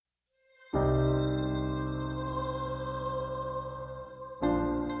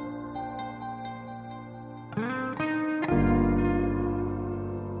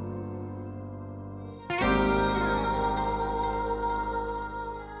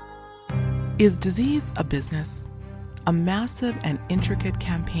Is disease a business? A massive and intricate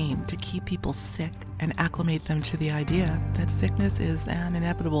campaign to keep people sick and acclimate them to the idea that sickness is an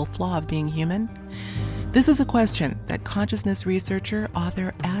inevitable flaw of being human? This is a question that consciousness researcher,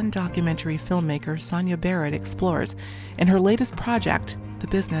 author, and documentary filmmaker Sonia Barrett explores in her latest project, The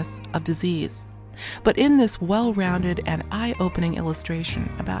Business of Disease. But in this well-rounded and eye-opening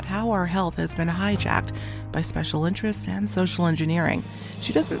illustration about how our health has been hijacked by special interests and social engineering,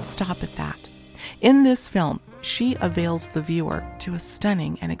 she doesn't stop at that. In this film, she avails the viewer to a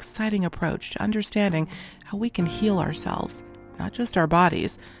stunning and exciting approach to understanding how we can heal ourselves, not just our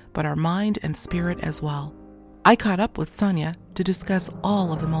bodies, but our mind and spirit as well. I caught up with Sonia to discuss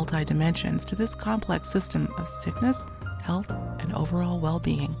all of the multi-dimensions to this complex system of sickness, health, and overall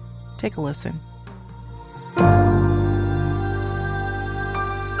well-being. Take a listen.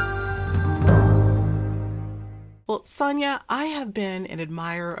 Well, Sonia, I have been an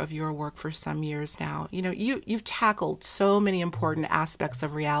admirer of your work for some years now. You've tackled so many important aspects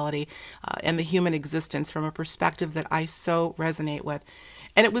of reality and the human existence from a perspective that I so resonate with.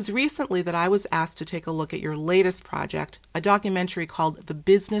 And it was recently that I was asked to take a look at your latest project, a documentary called The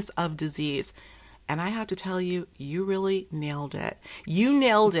Business of Disease. And I have to tell you, you really nailed it. You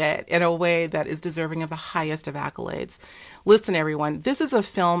nailed it in a way that is deserving of the highest of accolades. Listen, everyone, this is a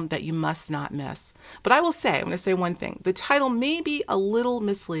film that you must not miss. But I'm going to say one thing. The title may be a little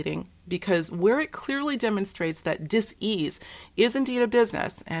misleading because where it clearly demonstrates that dis-ease is indeed a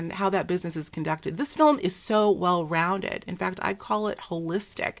business and how that business is conducted, this film is so well-rounded. In fact, I'd call it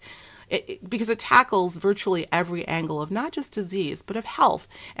holistic. Because it tackles virtually every angle of not just disease, but of health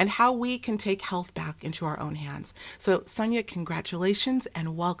and how we can take health back into our own hands. So, Sonia, congratulations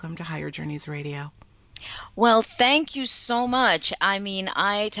and welcome to Higher Journeys Radio. Well, thank you so much. I mean,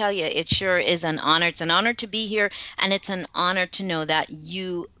 I tell you, it sure is an honor. It's an honor to be here, and it's an honor to know that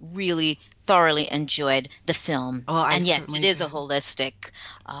you really thoroughly enjoyed the film. Well, and yes, it is a holistic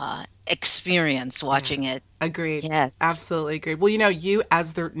experience watching it. Agreed. Yes. Absolutely agreed. Well, you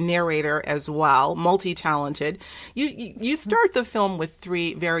as the narrator as well, multi-talented, you start the film with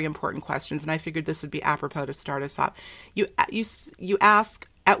three very important questions, and I figured this would be apropos to start us off. You ask,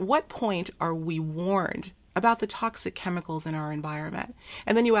 at what point are we warned about the toxic chemicals in our environment?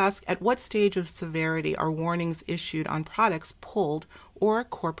 And then you ask, at what stage of severity are warnings issued on products pulled or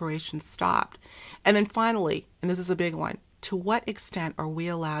corporations stopped? And then finally, and this is a big one, to what extent are we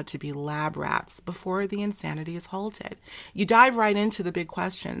allowed to be lab rats before the insanity is halted? You dive right into the big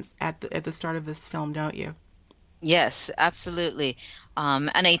questions at the start of this film, don't you? Yes, absolutely.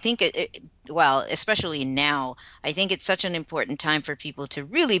 And I think especially now, I think it's such an important time for people to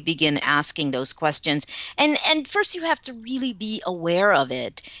really begin asking those questions. And first you have to really be aware of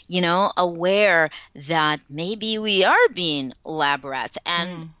it, aware that maybe we are being lab rats.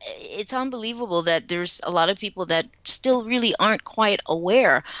 And it's unbelievable that there's a lot of people that still really aren't quite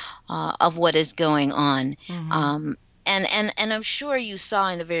aware of what is going on. Mm-hmm. And I'm sure you saw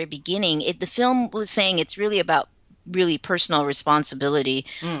in the very beginning, the film was saying it's really about really personal responsibility.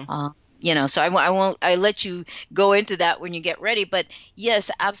 So I let you go into that when you get ready. But yes,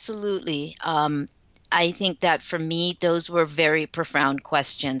 absolutely. I think that for me, those were very profound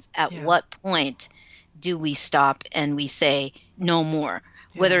questions. At what point do we stop and we say no more?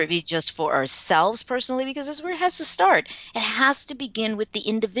 Whether it be just for ourselves personally, because this is where it has to start. It has to begin with the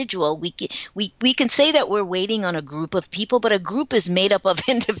individual. We can say that we're waiting on a group of people, but a group is made up of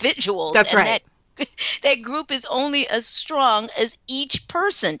individuals. That's right. That group is only as strong as each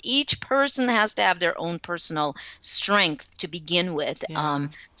person. Each person has to have their own personal strength to begin with. Yeah.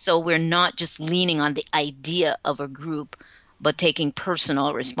 So we're not just leaning on the idea of a group, but taking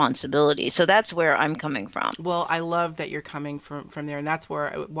personal responsibility. So that's where I'm coming from. Well, I love that you're coming from there, and that's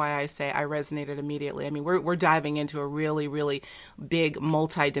why I say I resonated immediately. I mean, we're diving into a really, really big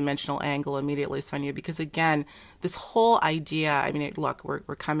multi-dimensional angle immediately, Sonia, because again, this whole idea, I mean, look, we're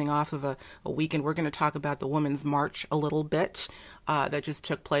coming off of a weekend. We're going to talk about the Women's March a little bit that just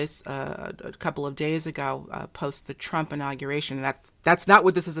took place a couple of days ago post the Trump inauguration. That's not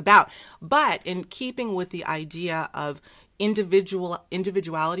what this is about. But in keeping with the idea of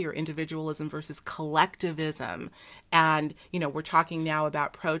individuality or individualism versus collectivism. And, we're talking now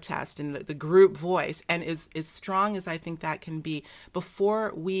about protest and the group voice. And as strong as I think that can be,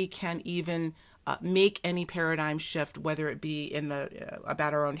 before we can even make any paradigm shift, whether it be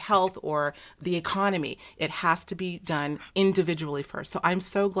about our own health or the economy, it has to be done individually first. So I'm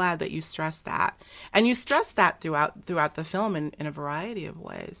so glad that you stress that. And you stress that throughout the film in a variety of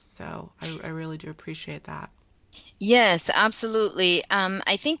ways. So I really do appreciate that. Yes, absolutely.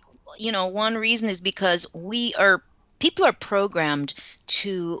 I think, one reason is because we are people are programmed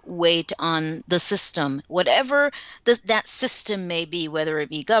to wait on the system, whatever that system may be, whether it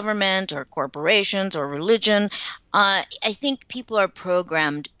be government or corporations or religion. I think people are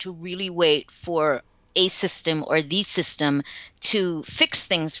programmed to really wait for a system or the system to fix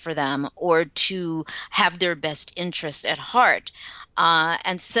things for them or to have their best interest at heart.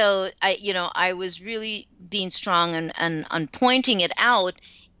 And so I was really being strong and on pointing it out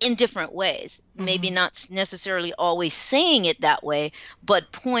in different ways, maybe not necessarily always saying it that way,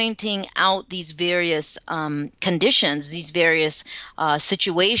 but pointing out these various conditions, these various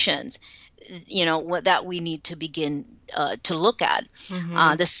situations, what that we need to begin to look at.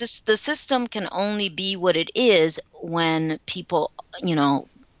 The system can only be what it is when people,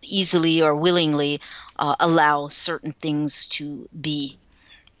 easily or willingly allow certain things to be.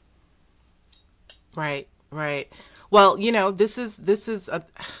 Right, right. Well, this is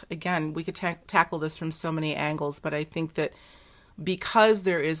again, we could tackle this from so many angles, but I think that because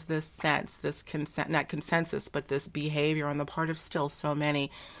there is this sense, this not consensus, but this behavior on the part of still so many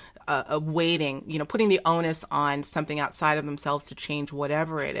of waiting, putting the onus on something outside of themselves to change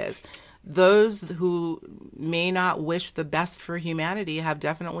whatever it is. Those who may not wish the best for humanity have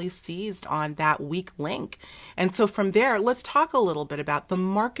definitely seized on that weak link. And so from there, let's talk a little bit about the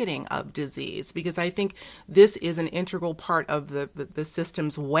marketing of disease, because I think this is an integral part of the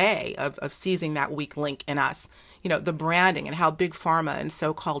system's way of seizing that weak link in us. The branding and how big pharma and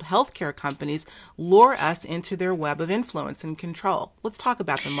so-called healthcare companies lure us into their web of influence and control. Let's talk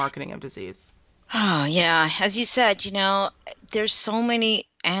about the marketing of disease. Oh, yeah. As you said, there's so many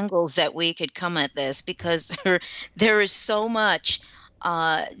angles that we could come at this because there is so much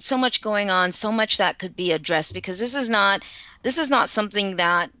going on, so much that could be addressed, because this is not something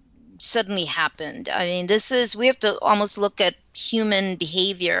that suddenly happened. I mean, we have to almost look at human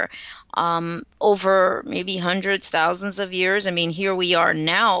behavior over maybe hundreds, thousands of years. I mean, here we are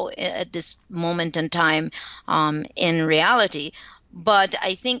now at this moment in time in reality. But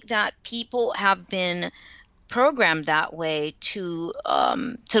I think that people have been programmed that way to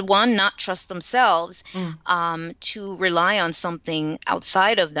one, not trust themselves, to rely on something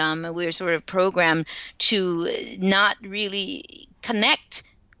outside of them. We're sort of programmed to not really connect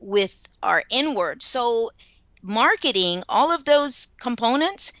with our inward. So marketing, all of those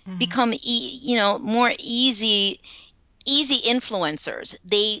components become more easy influencers.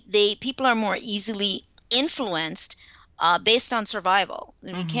 People are more easily influenced based on survival.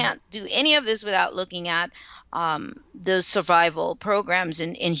 We can't do any of this without looking at those survival programs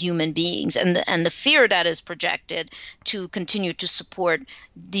in human beings and the fear that is projected to continue to support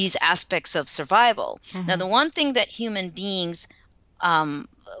these aspects of survival. Now, the one thing that human beings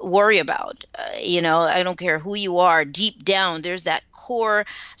worry about, I don't care who you are, deep down, there's that core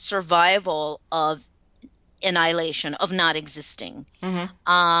survival of annihilation, of not existing.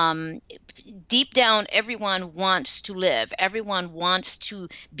 Deep down, everyone wants to live. Everyone wants to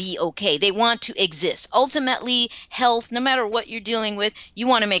be okay. They want to exist. Ultimately, health, no matter what you're dealing with, you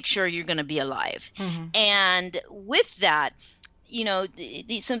want to make sure you're going to be alive. And with that,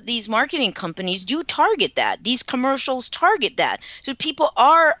 these marketing companies do target that. These commercials target that. So people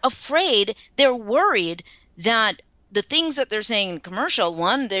are afraid, they're worried that the things that they're saying in commercial,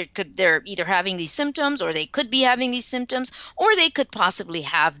 one, they're either having these symptoms, or they could be having these symptoms, or they could possibly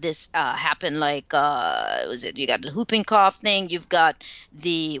have this happen. Like, you got the whooping cough thing. You've got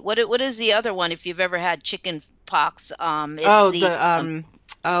the what is the other one? If you've ever had chicken pox, oh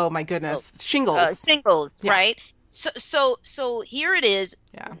my goodness, shingles. Shingles, yeah. Right? So here it is.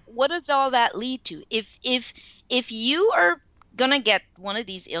 Yeah. What does all that lead to? If you are gonna get one of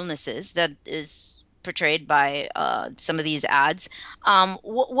these illnesses that is portrayed by some of these ads,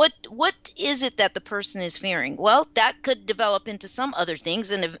 what is it that the person is fearing? Well, that could develop into some other things,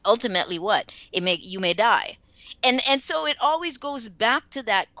 and ultimately, what you may die, and so it always goes back to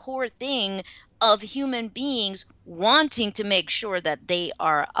that core thing of human beings wanting to make sure that they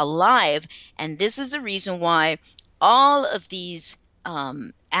are alive, and this is the reason why all of these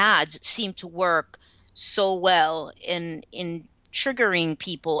ads seem to work so well in triggering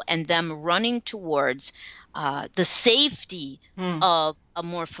people and them running towards the safety of a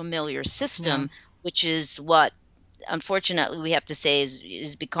more familiar system, which is what, unfortunately, we have to say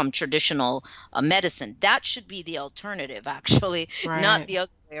is become traditional medicine. That should be the alternative, actually, right. Not the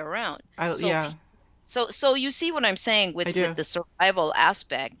other way around. So you see what I'm saying with the survival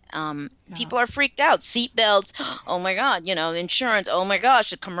aspect. People are freaked out. Seatbelts, oh my God, insurance, oh my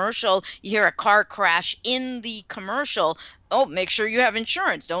gosh, the commercial, you hear a car crash in the commercial. Oh, make sure you have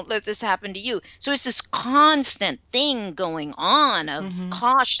insurance. Don't let this happen to you. So it's this constant thing going on of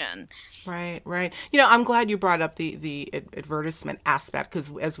caution. Right, right. I'm glad you brought up the advertisement aspect,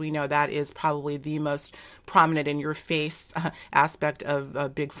 because as we know, that is probably the most prominent in your face aspect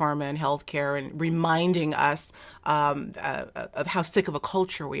of big pharma and healthcare, and reminding us of how sick of a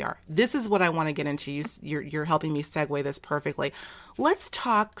culture we are. This is what I want to get into. You're helping me segue this perfectly. Let's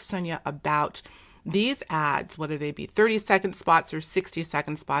talk, Sonia, about these ads, whether they be 30-second spots or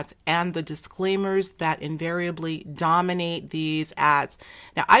 60-second spots, and the disclaimers that invariably dominate these ads.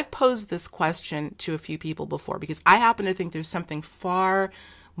 Now, I've posed this question to a few people before, because I happen to think there's something far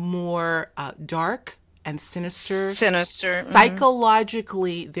more dark and sinister.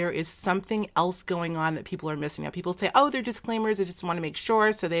 Psychologically, there is something else going on that people are missing. Now, people say, "Oh, they're disclaimers. I just want to make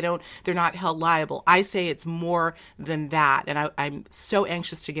sure so they're not held liable." I say it's more than that, and I'm so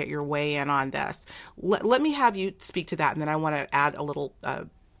anxious to get your weigh in on this. Let me have you speak to that, and then I want to add a little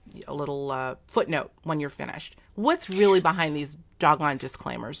footnote when you're finished. What's really behind these doggone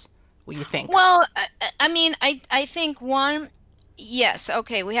disclaimers? What do you think? Well, I mean, I think one, yes,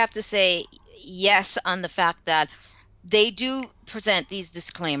 okay, we have to say yes on the fact that they do present these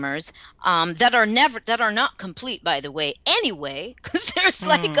disclaimers that are not complete, by the way, anyway, because there's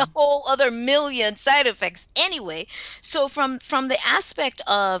like a whole other million side effects anyway. So from the aspect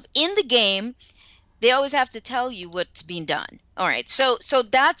of in the game, they always have to tell you what's being done. All right, so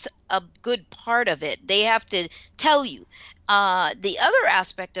that's a good part of it. They have to tell you. The other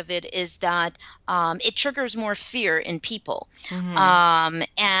aspect of it is that it triggers more fear in people.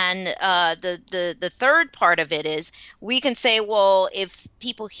 And the third part of it is we can say, well, if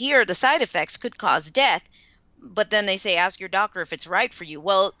people hear the side effects could cause death, but then they say, ask your doctor if it's right for you.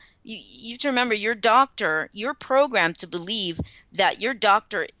 Well, you have to remember, your doctor, you're programmed to believe that your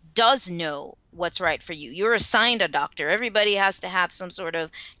doctor does know what's right for you. You're assigned a doctor. Everybody has to have some sort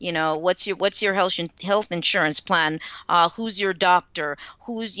of, what's your health insurance plan? Who's your doctor?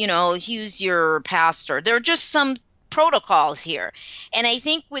 Who's your pastor? There are just some protocols here. And I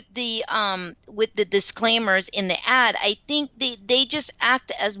think with the disclaimers in the ad, I think they just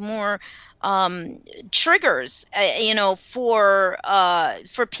act as more triggers, for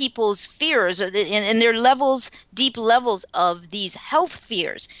people's fears and their deep levels of these health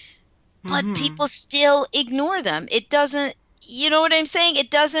fears. But people still ignore them. It doesn't, you know what I'm saying?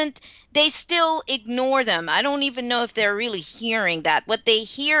 They still ignore them. I don't even know if they're really hearing that. What they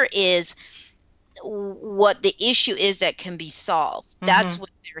hear is what the issue is that can be solved. That's what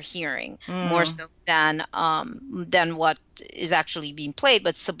they're hearing, more so than what is actually being played.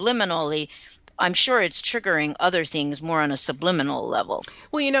 But subliminally, I'm sure it's triggering other things more on a subliminal level.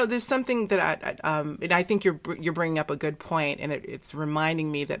 Well, there's something that and I think you're bringing up a good point, and it's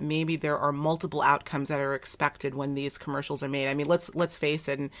reminding me that maybe there are multiple outcomes that are expected when these commercials are made. I mean, let's face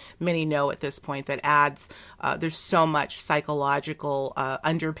it, and many know at this point that ads, there's so much psychological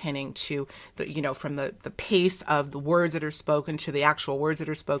underpinning to from the pace of the words that are spoken to the actual words that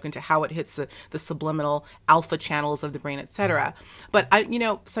are spoken to how it hits the subliminal alpha channels of the brain, etc. But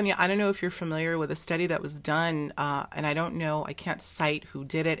Sonia, I don't know if you're familiar with a study that was done, and I can't cite who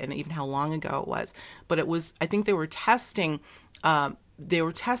did it and even how long ago it was, but I think they were testing a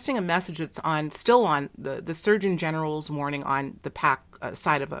message that's still on the Surgeon General's warning on the pack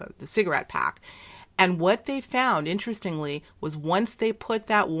side of the cigarette pack. And what they found, interestingly, was once they put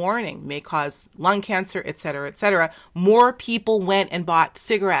that warning, may cause lung cancer, et cetera, more people went and bought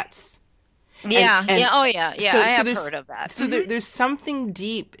cigarettes. Yeah. I have heard of that. So there's something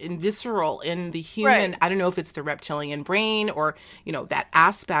deep and visceral in the human. Right. I don't know if it's the reptilian brain or that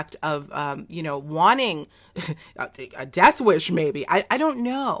aspect of wanting a death wish. Maybe I don't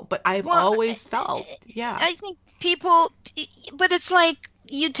know, but I've always felt. Yeah, I think people, but it's like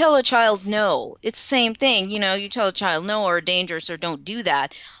you tell a child no. It's the same thing. You tell a child no or dangerous or don't do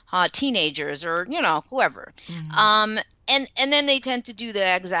that. Teenagers or whoever. And then they tend to do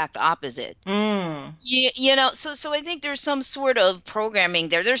the exact opposite. So I think there's some sort of programming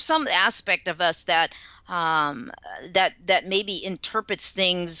there. There's some aspect of us that maybe interprets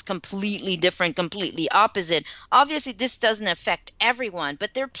things completely different, completely opposite. Obviously, this doesn't affect everyone,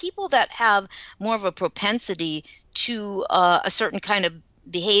 but there are people that have more of a propensity to a certain kind of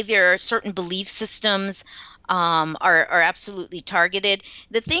behavior, certain belief systems are absolutely targeted.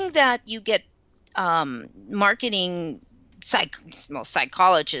 The thing that you get marketing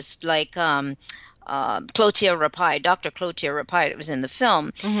psychologists like Cloutier Rapaille, Dr. Cloutier Rapaille, that was in the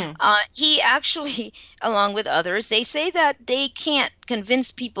film, he actually, along with others, they say that they can't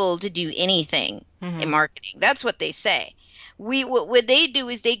convince people to do anything in marketing. That's what they say. What they do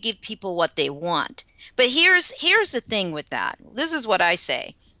is they give people what they want. But here's the thing with that. This is what I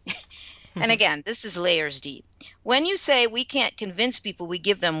say. And again, this is layers deep. when you say we can't convince people, we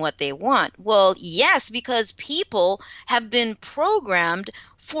give them what they want. Well, yes, because people have been programmed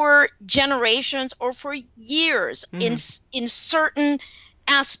for generations or for years in certain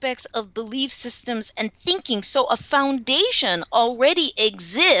aspects of belief systems and thinking. So a foundation already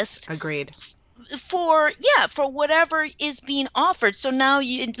exists. Agreed. For whatever is being offered. So now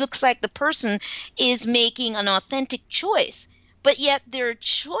it looks like the person is making an authentic choice, but yet their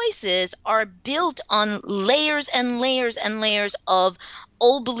choices are built on layers and layers and layers of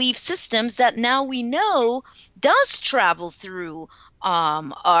old belief systems that now we know does travel through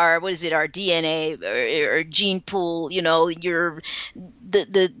our DNA or gene pool, the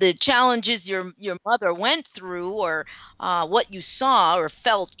challenges your mother went through, or what you saw or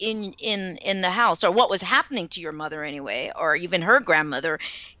felt in the house, or what was happening to your mother anyway, or even her grandmother.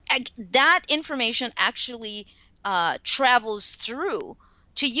 That information actually travels through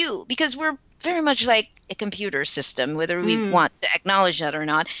to you, because we're very much like a computer system, whether we want to acknowledge that or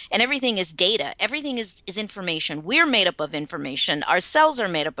not. And everything is data. Everything is information. We're made up of information. Our cells are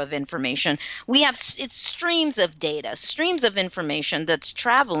made up of information. It's streams of data, streams of information that's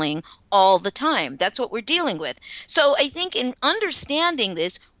traveling all the time. That's what we're dealing with. So I think in understanding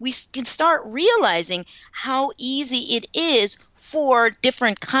this, we can start realizing how easy it is for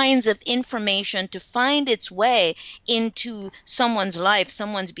different kinds of information to find its way into someone's life,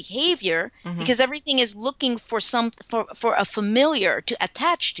 someone's behavior, because everything is looking for for a familiar to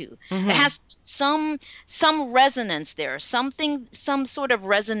attach to. It has some resonance there, some sort of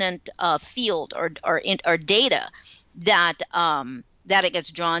resonant field or data that it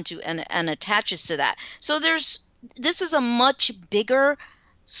gets drawn to and attaches to that. So this is a much bigger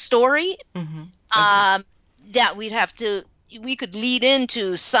story that we could lead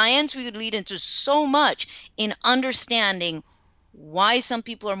into science. We could lead into so much in understanding why some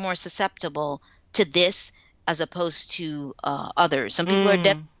people are more susceptible to this as opposed to others. Some people are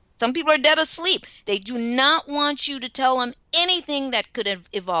dead. Some people are dead asleep. They do not want you to tell them anything that could have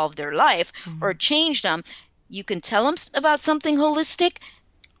evolved their life or changed them. You can tell them about something holistic,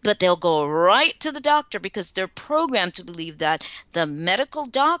 but they'll go right to the doctor because they're programmed to believe that the medical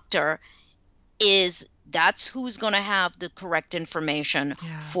doctor that's who's going to have the correct information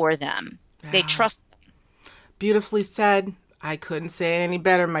for them. Yeah. They trust them. Beautifully said. I couldn't say it any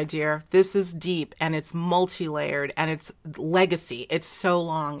better, my dear. This is deep, and it's multi-layered, and it's legacy. It's so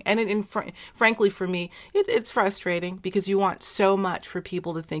long. And frankly, for me, it's frustrating because you want so much for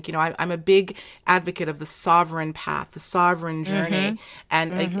people to think, I'm a big advocate of the sovereign path, the sovereign journey.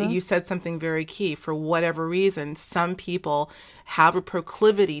 And you said something very key. For whatever reason, some people have a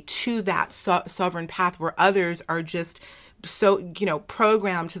proclivity to that sovereign path where others are just so,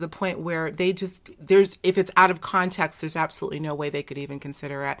 programmed to the point where if it's out of context, there's absolutely no way they could even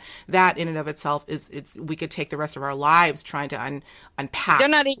consider it. That in and of itself we could take the rest of our lives trying to unpack. They're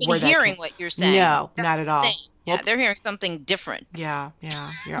not even hearing what you're saying. No, not at all. Yeah, they're hearing something different. Yeah.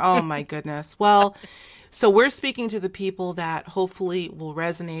 Oh my goodness. Well, so we're speaking to the people that hopefully will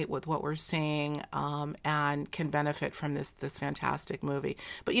resonate with what we're saying and can benefit from this fantastic movie.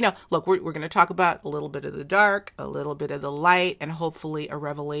 But, look, we're going to talk about a little bit of the dark, a little bit of the light, and hopefully a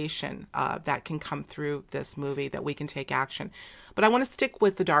revelation that can come through this movie that we can take action. But I want to stick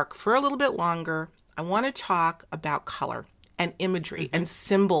with the dark for a little bit longer. I want to talk about color and imagery and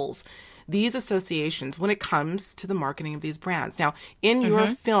symbols. These associations when it comes to the marketing of these brands. Now, in your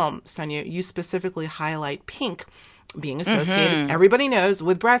film, Sonia, you specifically highlight pink being associated, everybody knows,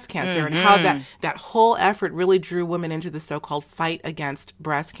 with breast cancer and how that whole effort really drew women into the so-called fight against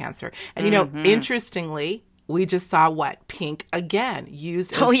breast cancer. And, interestingly, we just saw pink again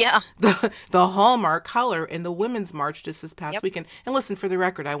used as the hallmark color in the Women's March just this past weekend. And listen, for the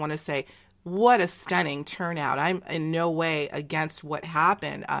record, I want to say, what a stunning turnout. I'm in no way against what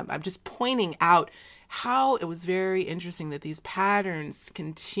happened. I'm just pointing out how it was very interesting that these patterns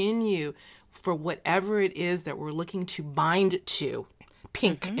continue for whatever it is that we're looking to bind to.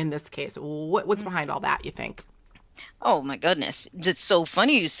 Pink in this case. What's behind all that, you think? Oh, my goodness. It's so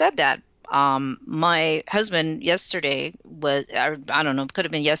funny you said that. My husband yesterday I don't know, could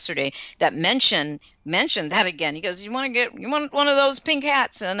have been yesterday, that mentioned that again. He goes, you want one of those pink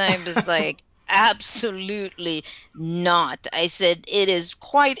hats? And I was like, absolutely not. I said, it is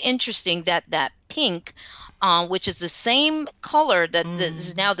quite interesting that pink, which is the same color that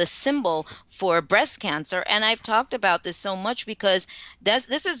is now the symbol for breast cancer. And I've talked about this so much because this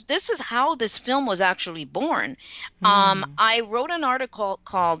is how this film was actually born. I wrote an article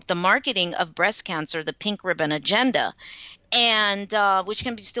called "The Marketing of Breast Cancer: The Pink Ribbon Agenda," and which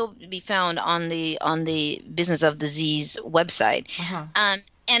can still be found on the Business of Disease website.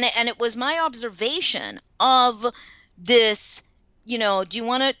 And it was my observation of this, do you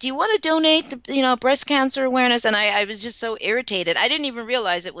want to donate to, breast cancer awareness? And I was just so irritated. I didn't even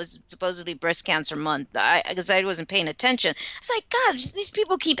realize it was supposedly breast cancer month, because I wasn't paying attention. It's like, God, these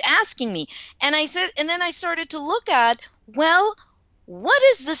people keep asking me. And I said, and then I started to look at, well, what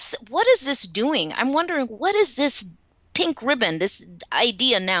is this doing? I'm wondering, what is this pink ribbon, this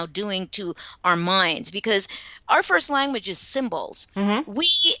idea now doing to our minds? Because our first language is symbols. Mm-hmm.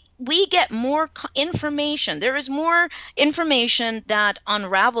 We get more information. There is more information that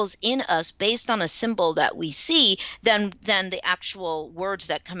unravels in us based on a symbol that we see than the actual words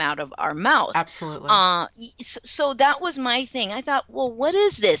that come out of our mouth. Absolutely. So that was my thing. I thought, well, what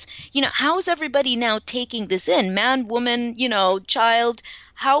is this? How is everybody now taking this in? Man, woman, child.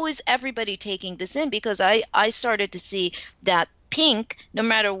 How is everybody taking this in? Because I started to see that pink, no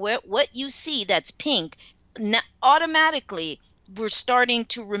matter what you see that's pink, automatically we're starting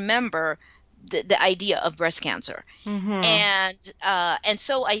to remember the idea of breast cancer. Mm-hmm. And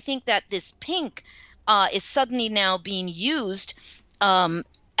so I think that this pink is suddenly now being used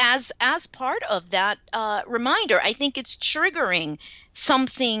as part of that reminder. I think it's triggering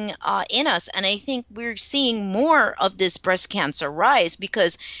something in us, and I think we're seeing more of this breast cancer rise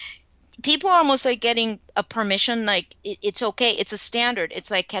because people are almost like getting a permission, like it's okay, it's a standard,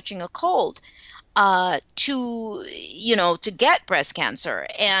 it's like catching a cold, to get breast cancer,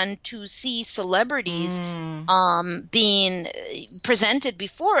 and to see celebrities being presented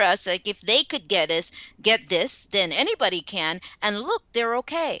before us, like if they could get this, then anybody can. And look, they're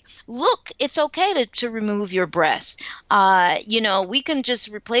okay. Look, it's okay to remove your breast. We can just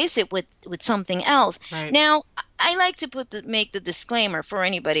replace it with something else. Right. Now, I like to make the disclaimer for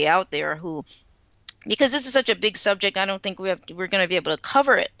anybody out there who, because this is such a big subject, I don't think we're going to be able to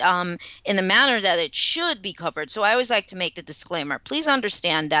cover it in the manner that it should be covered. So I always like to make the disclaimer. Please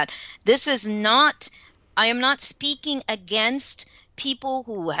understand that this is not, I am not speaking against people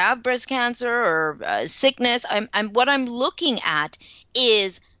who have breast cancer or sickness. What I'm looking at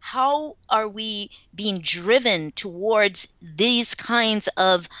is, how are we being driven towards these kinds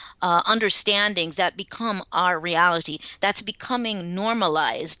of understandings that become our reality, that's becoming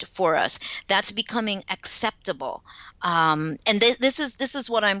normalized for us, that's becoming acceptable? And this is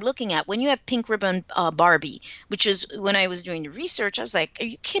what I'm looking at. When you have pink ribbon Barbie, which is, when I was doing the research, I was like, are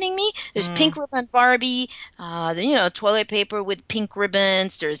you kidding me? There's pink ribbon Barbie, toilet paper with pink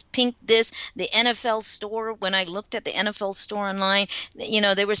ribbons. There's pink this, the NFL store. When I looked at the NFL store online,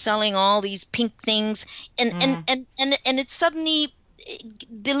 they were selling all these pink things, and it's suddenly,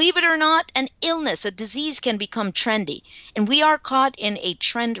 believe it or not, an illness, a disease can become trendy, and we are caught in a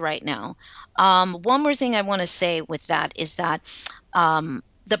trend right now. One more thing I want to say with that is that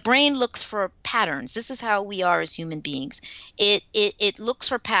the brain looks for patterns. This is how we are as human beings. It looks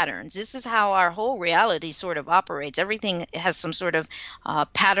for patterns. This is how our whole reality sort of operates. Everything has some sort of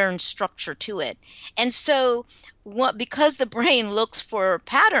pattern structure to it. And so because the brain looks for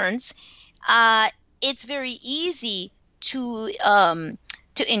patterns, it's very easy to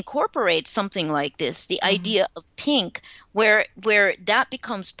incorporate something like this, the idea of pink, where that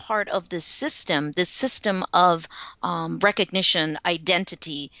becomes part of the system of recognition,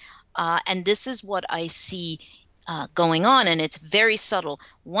 identity, and this is what I see going on, and it's very subtle.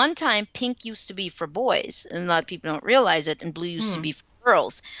 One time, pink used to be for boys, and a lot of people don't realize it, and blue used to be for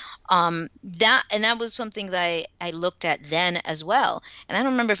girls. That was something that I looked at then as well, and I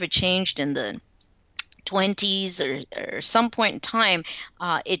don't remember if it changed in the 20s or some point in time.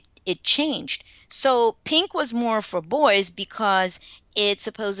 It changed. So pink was more for boys because it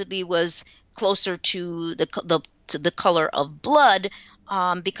supposedly was closer to the color of blood,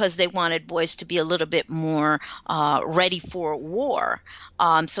 because they wanted boys to be a little bit more ready for war.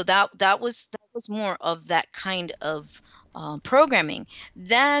 So that was more of that kind of programming.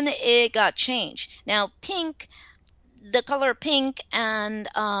 Then it got changed. Now pink, the color pink, and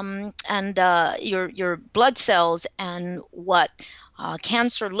your blood cells, and what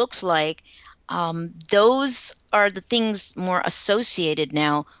cancer looks like, those are the things more associated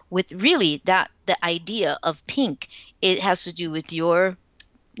now with really the idea of pink. It has to do with your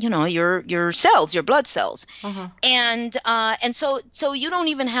cells, your blood cells. And so you don't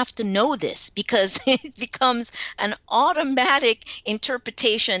even have to know this, because it becomes an automatic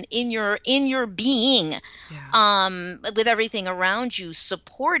interpretation in your being, with everything around you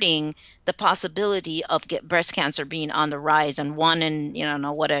supporting the possibility of breast cancer being on the rise, and 1 in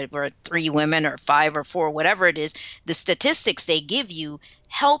whatever 3 women or 5 or 4, whatever it is, the statistics they give you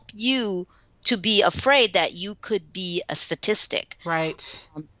help you to be afraid that you could be a statistic. Right.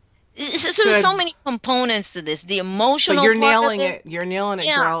 So there's so Good. many components to this. The But emotional you're part of nailing it. it. You're nailing it,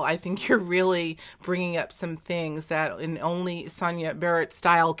 Yeah. girl. I think you're really bringing up some things that in only Sonia Barrett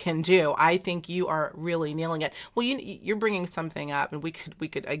style can do. I think you are really nailing it. Well, you're bringing something up, and we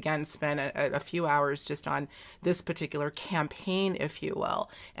could again spend a few hours just on this particular campaign, if you will.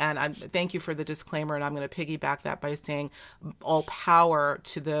 And thank you for the disclaimer. And I'm going to piggyback that by saying all power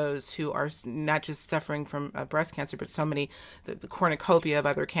to those who are not just suffering from breast cancer, but so many the cornucopia of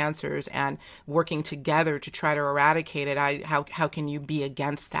other cancers, and working together to try to eradicate it. How can you be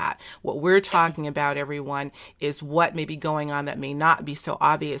against that? What we're talking about, everyone, is what may be going on that may not be so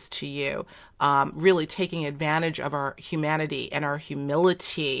obvious to you. Really taking advantage of our humanity and our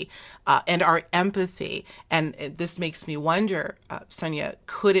humility and our empathy. And this makes me wonder, Sonia,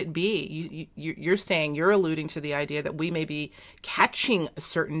 could it be, you're saying, you're alluding to the idea that we may be catching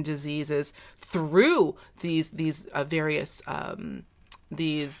certain diseases through these various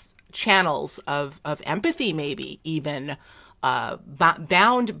these channels of empathy, maybe even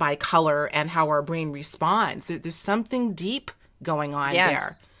bound by color and how our brain responds. There's something deep going on there.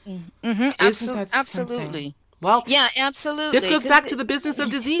 Yes. Mm-hmm. Isn't that something? Absolutely. Well, Yeah, absolutely. this goes back to the business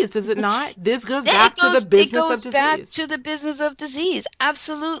of disease, does it not? This goes Yeah, back to the business of it goes back disease. to the business of disease.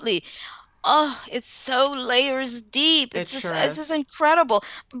 Absolutely. Oh, it's so layers deep. It sure It's just is. incredible.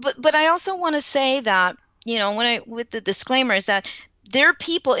 But I also want to say that, when I with the disclaimers that there are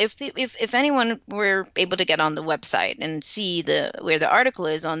people, if anyone were able to get on the website and see where the article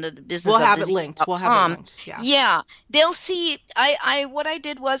is on the We'll have it linked. We'll have it businessofdisease.com, linked. Yeah. yeah, they'll see. I what I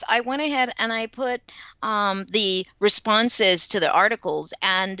did was I went ahead and I put the responses to the articles,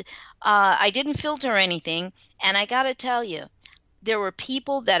 and I didn't filter anything. And I got to tell you, there were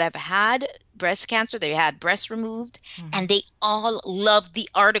people that have had breast cancer, they had breasts removed, and they all loved the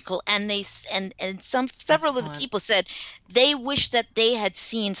article. And several of the Excellent. people said they wish that they had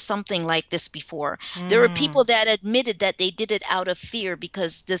seen something like this before. There were people that admitted that they did it out of fear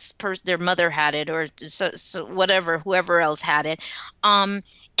because their mother had it, or so whatever, whoever else had it.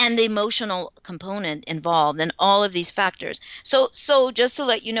 And the emotional component involved, and all of these factors. So just to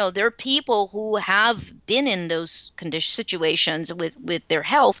let you know, there are people who have been in those situations with their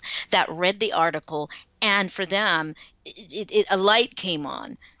health that read the article, and for them, a light came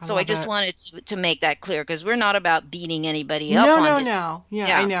on. I So I love just it. wanted to make that clear, because we're not about beating anybody up No, on no, this. no. Yeah,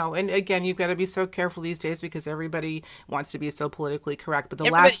 Yeah. I know. And again, you've got to be so careful these days because everybody wants to be so politically correct. But the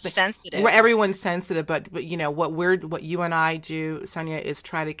Everybody's last thing, sensitive. everyone's sensitive. But what you and I do, Sonia, is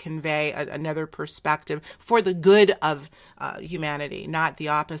try to convey another perspective for the good of humanity, not the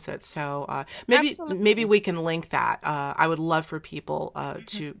opposite. So Absolutely. maybe we can link that. I would love for people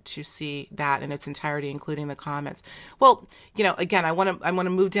to see that in its entirety, including the comments. Well, again, I want to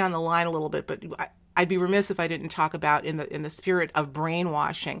move down the line a little bit, but I'd be remiss if I didn't talk about in the spirit of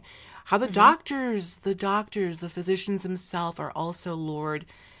brainwashing, how the doctors, the physicians themselves are also lured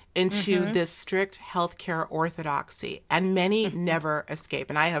into this strict healthcare orthodoxy, and many never escape.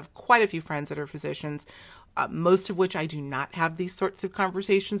 And I have quite a few friends that are physicians. Most of which I do not have these sorts of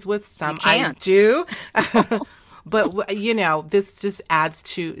conversations with. Some I can't. do. But this just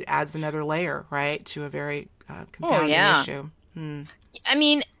adds another layer, right, to a very confounding yeah. issue. I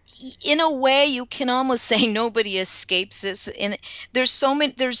mean, in a way, you can almost say nobody escapes this.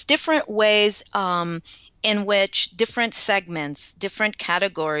 There's different ways in which different segments, different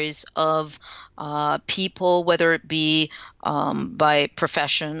categories of people, whether it be by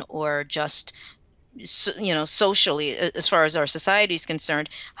profession or just socially, as far as our society is concerned,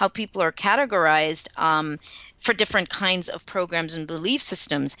 how people are categorized for different kinds of programs and belief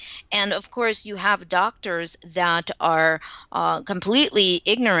systems. And of course, you have doctors that are completely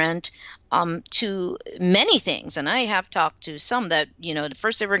ignorant to many things. And I have talked to some that, at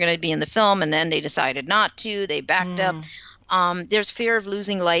first they were going to be in the film, and then they decided not to. They backed up. There's fear of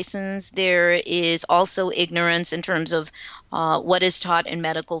losing license. There is also ignorance in terms of what is taught in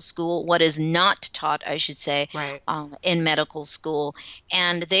medical school, what is not taught, I should say, Right. in medical school.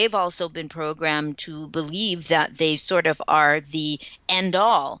 And they've also been programmed to believe that they sort of are the end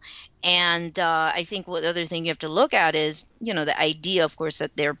all. And I think what other thing you have to look at is, the idea, of course,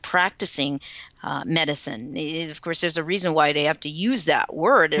 that they're practicing medicine. Of course, there's a reason why they have to use that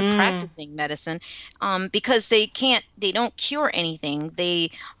word, practicing medicine, because they don't cure anything.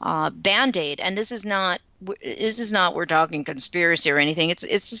 They Band-Aid. And this is not we're talking conspiracy or anything. It's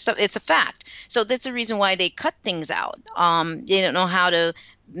just it's a fact. So that's the reason why they cut things out. They don't know how to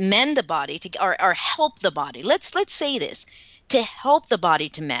mend the body or help the body. Let's say this, to help the body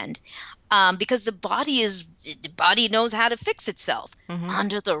to mend. Because the body knows how to fix itself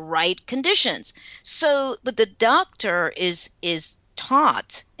under the right conditions. So, but the doctor is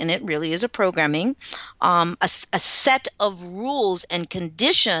taught, and it really is a programming, a set of rules and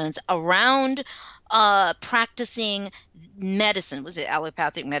conditions around practicing medicine. Was it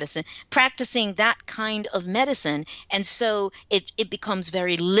allopathic medicine? Practicing that kind of medicine. And so it becomes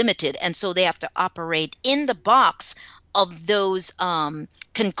very limited. And so they have to operate in the box of those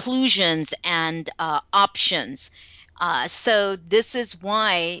conclusions and options. So this is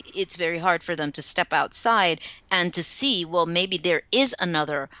why it's very hard for them to step outside and to see, well, maybe there is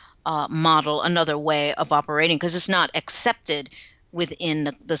another model, another way of operating, because it's not accepted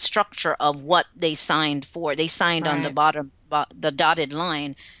within the structure of what they signed for. They signed on the bottom, the dotted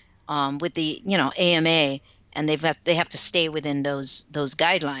line with the AMA, and they have to stay within those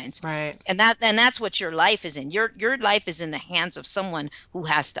guidelines. Right. And that's what your life is in. Your life is in the hands of someone who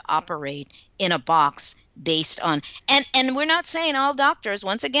has to operate in a box based on, and we're not saying all doctors.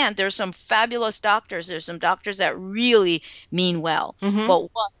 Once again, there's some fabulous doctors. There's some doctors that really mean well. Mm-hmm. But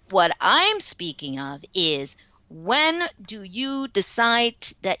what I'm speaking of is, when do you decide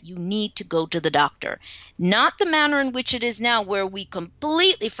that you need to go to the doctor? Not the manner in which it is now, where we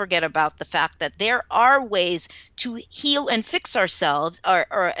completely forget about the fact that there are ways to heal and fix ourselves,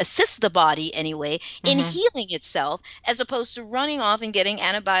 or assist the body anyway, in healing itself, as opposed to running off and getting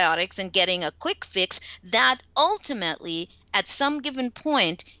antibiotics and getting a quick fix that ultimately, at some given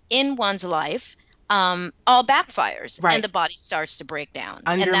point in one's life, all backfires, and the body starts to break down.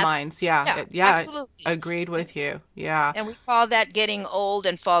 Undermines, yeah, absolutely. Agreed with you, yeah. And we call that getting old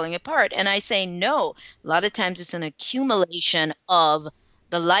and falling apart. And I say no. A lot of times it's an accumulation of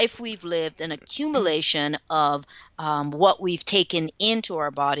the life we've lived, an accumulation of what we've taken into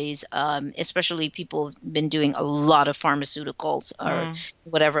our bodies, especially people have been doing a lot of pharmaceuticals or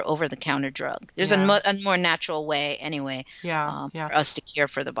whatever over-the-counter drug. There's a more natural way anyway for us to care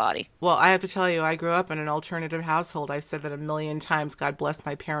for the body. Well, I have to tell you, I grew up in an alternative household. I've said that a million times. God bless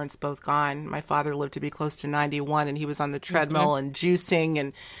my parents, both gone. My father lived to be close to 91, and he was on the treadmill and juicing.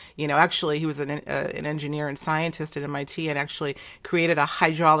 And, actually he was an engineer and scientist at MIT, and actually created a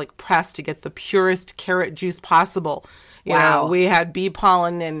hydraulic press to get the purest carrot juice possible. You know, we had bee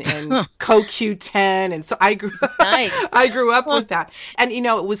pollen and CoQ10, and so I grew up with that. And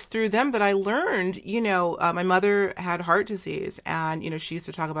it was through them that I learned. My mother had heart disease, and she used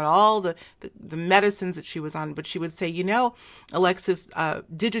to talk about all the medicines that she was on. But she would say, Alexis,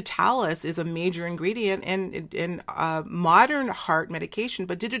 digitalis is a major ingredient in modern heart medication,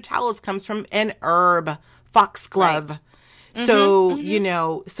 but digitalis comes from an herb, foxglove. Right. So,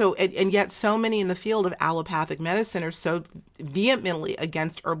 and yet so many in the field of allopathic medicine are so vehemently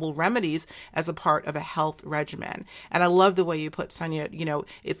against herbal remedies as a part of a health regimen. And I love the way you put, Sonia,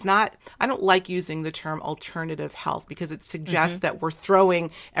 it's not, I don't like using the term alternative health, because it suggests that we're throwing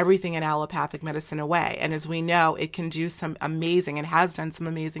everything in allopathic medicine away. And as we know, it can do some amazing, and has done some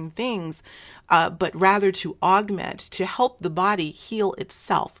amazing things, but rather to augment, to help the body heal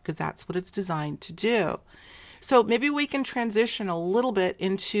itself, because that's what it's designed to do. So maybe we can transition a little bit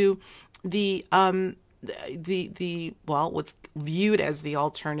into the what's viewed as the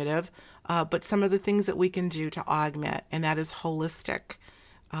alternative, but some of the things that we can do to augment, and that is holistic.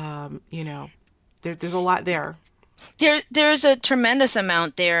 There's a lot there. There's a tremendous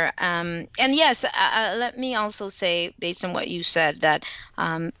amount there. And yes, let me also say, based on what you said, that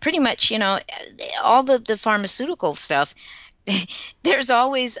pretty much, all the pharmaceutical stuff, there's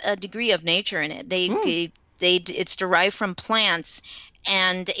always a degree of nature in it. It's derived from plants,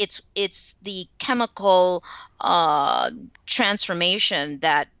 and it's the chemical transformation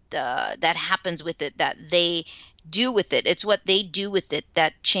that happens with it, that they do with it. It's what they do with it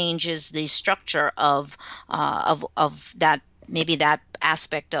that changes the structure of that, maybe that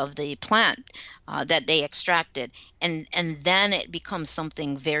aspect of the plant that they extracted, and then it becomes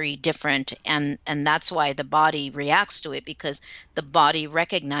something very different, and that's why the body reacts to it, because the body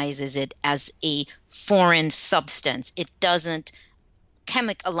recognizes it as a foreign substance. It doesn't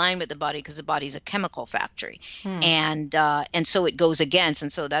align with the body, because the body's a chemical factory, and so it goes against,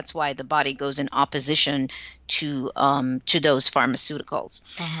 and so that's why the body goes in opposition to those pharmaceuticals.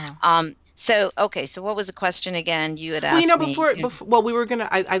 So what was the question again? You had asked me. Before we were gonna.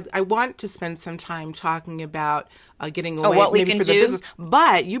 I want to spend some time talking about getting away what we maybe can for do? the business.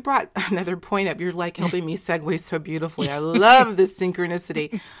 But you brought another point up. You're like helping me segue so beautifully. I love this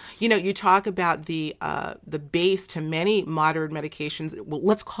synchronicity. You talk about the base to many modern medications. Well,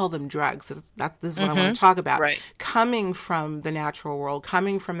 let's call them drugs. This is what I want to talk about. Right. Coming from the natural world,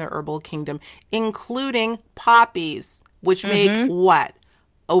 coming from the herbal kingdom, including poppies, which make what?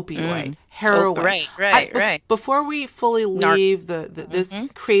 Opioid, heroin. Right. Before we fully leave this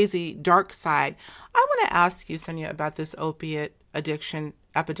crazy dark side, I want to ask you, Sonia, about this opiate addiction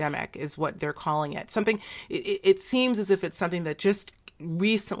epidemic is what they're calling it. Something, it seems as if it's something that just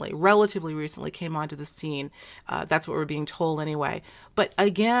relatively recently came onto the scene. That's what we're being told anyway. But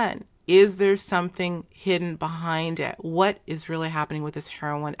again, is there something hidden behind it? What is really happening with this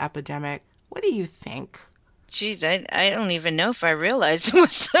heroin epidemic? What do you think? Geez, I don't even know if I realized it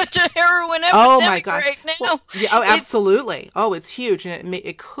was such a heroin Oh my epidemic God. right now. Well, yeah, oh, It's absolutely. Oh, it's huge. And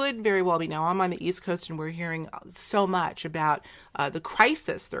it could very well be. Now, I'm on the East Coast and we're hearing so much about the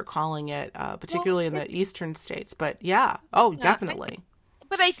crisis, they're calling it, well, particularly in the eastern states. But yeah, oh, yeah, definitely.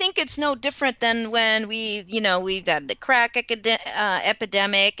 but I think it's no different than when we've had the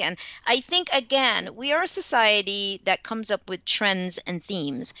epidemic. And I think, again, we are a society that comes up with trends and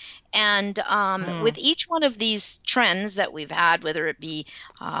themes. And with Mm, each one of these trends that we've had, whether it be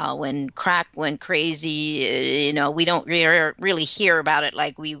when crack went crazy, we don't really hear about it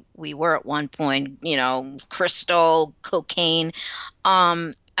like we were at one point, crystal, cocaine.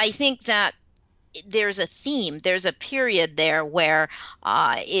 I think that there's a theme, there's a period there where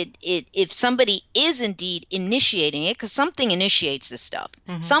if somebody is indeed initiating it, because something initiates this stuff,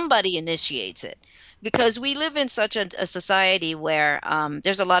 hmm somebody initiates it, because we live in such a society where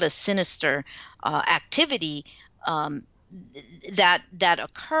there's a lot of sinister activity um, that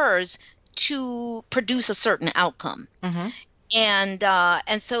occurs to produce a certain outcome. hmm And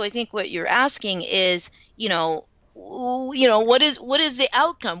so I think what you're asking is, what is the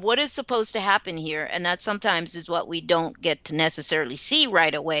outcome? What is supposed to happen here? And that sometimes is what we don't get to necessarily see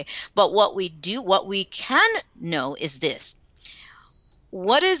right away. But what we can know is this: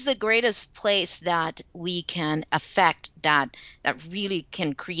 what is the greatest place that we can affect, that really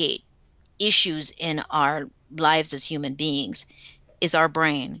can create issues in our lives as human beings, is our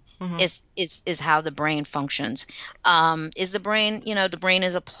brain, hmm is how the brain functions. Is the brain, the brain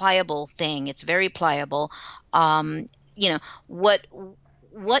is a pliable thing. It's very pliable. Um, you know, what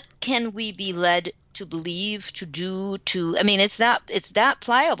can we be led to believe, to do, I mean, it's that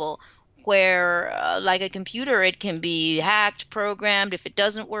pliable, where like a computer, it can be hacked, programmed if it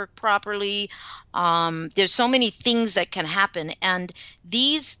doesn't work properly. There's so many things that can happen, and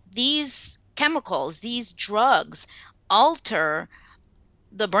these chemicals, these drugs, alter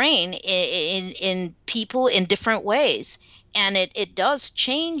the brain in people in different ways. And it does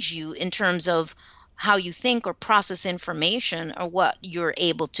change you in terms of how you think or process information, or what you're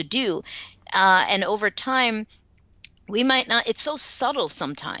able to do. And over time, we might not, it's so subtle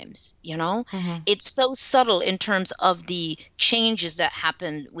sometimes, hmm it's so subtle in terms of the changes that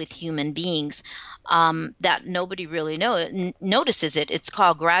happen with human beings, that nobody really notices it. It's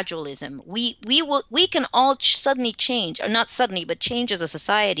called gradualism. We can all suddenly change, or not suddenly, but change as a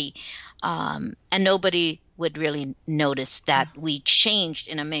society, and nobody would really notice that we changed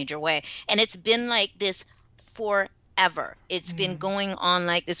in a major way. And it's been like this forever. It's been hmm going on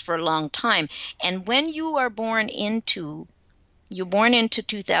like this for a long time. And when you're born into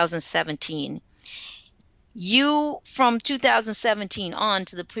 2017, you, from 2017 on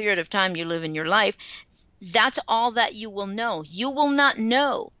to the period of time you live in your life, that's all that you will know. You will not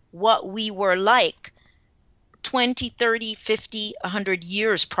know what we were like 20, 30, 50, 100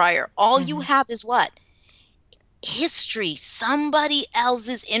 years prior. All you hmm have is what? History, somebody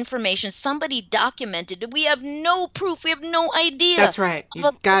else's information, somebody documented it. We have no proof, we have no idea That's right. of You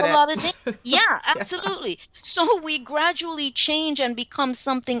of got a lot of things. it. Yeah, Yeah. absolutely. So we gradually change and become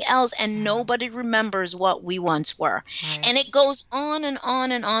something else, and Yeah. nobody remembers what we once were. Right. And it goes on and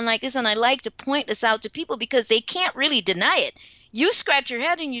on and on like this. And I like to point this out to people because they can't really deny it. You scratch your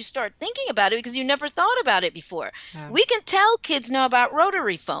head and you start thinking about it because you never thought about it before. Yeah. We can tell kids now about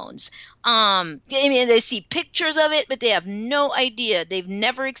rotary phones. I mean, they see pictures of it, but they have no idea. They've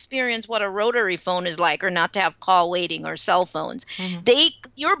never experienced what a rotary phone is like, or not to have call waiting or cell phones. hmm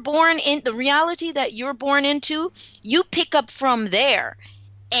You're born in the reality that you're born into. You pick up from there,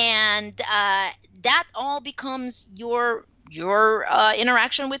 and that all becomes your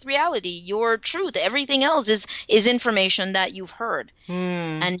interaction with reality, your truth. Everything else is information that you've heard.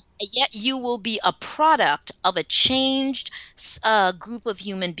 Mm. And yet you will be a product of a changed group of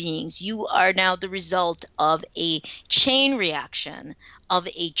human beings. You are now the result of a chain reaction, of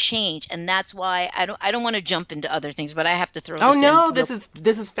a change. And that's why I don't want to jump into other things, but I have to throw Oh this in no, real.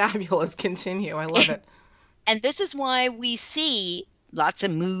 this is fabulous. Continue. I love it. And this is why we see lots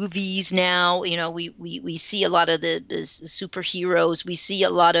of movies now. We see a lot of the superheroes. We see a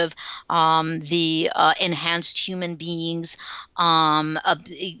lot of the enhanced human beings,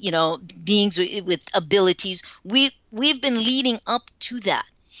 beings with abilities. We've been leading up to that.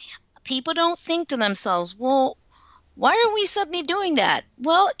 People don't think to themselves, well, Why are we suddenly doing that?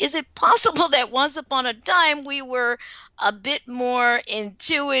 Well, is it possible that once upon a time we were a bit more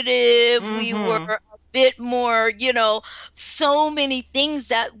intuitive? We were Mm-hmm. a bit more, so many things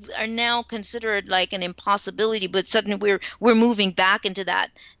that are now considered like an impossibility, but suddenly we're moving back into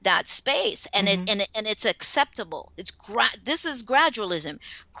that space, and Mm-hmm. it's acceptable. This is gradualism.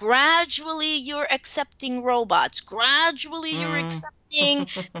 Gradually you're accepting robots. Gradually you're Mm. accepting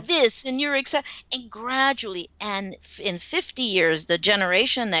this, and and gradually, and in 50 years, the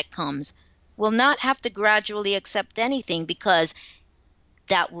generation that comes will not have to gradually accept anything, because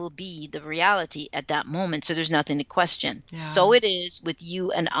that will be the reality at that moment. So there's nothing to question. Yeah, So it is with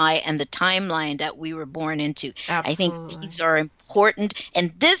you and I and the timeline that we were born into. I think absolutely. these are important.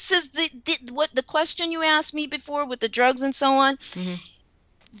 And this is the question you asked me before with the drugs and so on. Mm-hmm.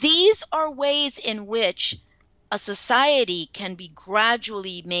 These are ways in which a society can be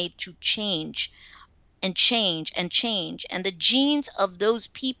gradually made to change and change and change. And the genes of those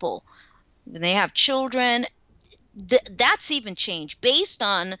people, when they have children, that's even changed based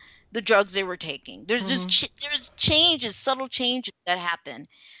on the drugs they were taking. Mm-hmm. There's changes, subtle changes that happen,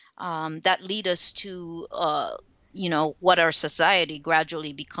 that lead us to what our society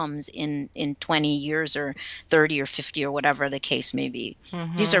gradually becomes in 20 years or 30 or 50 or whatever the case may be.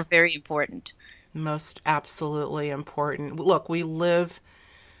 These Mm-hmm. are very important. Most absolutely important. Look,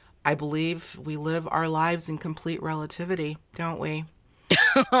 I believe we live our lives in complete relativity, don't we?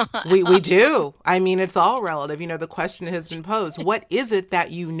 We do. I mean, it's all relative. The question has been posed. What is it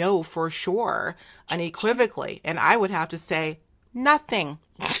that you know for sure, unequivocally? And I would have to say nothing.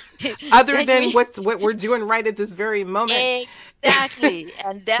 Other Like than what we're doing right at this very moment. Exactly.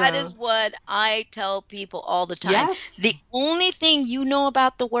 And that So, is what I tell people all the time. yes, The only thing you know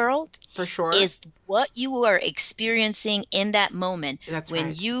about the world for sure. is what you are experiencing in that moment. That's When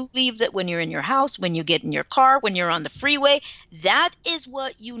right. you leave that, when you're in your house, when you get in your car, when you're on the freeway, that is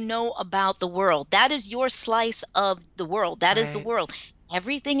what you know about the world. That is your slice of the world. That is the Right. world.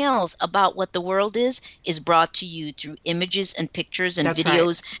 Everything else about what the world is brought to you through images and pictures and That's right.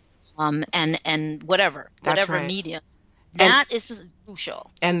 videos, and That's whatever right. media. And That is crucial.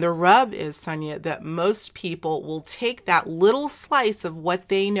 And the rub is, Sonia, that most people will take that little slice of what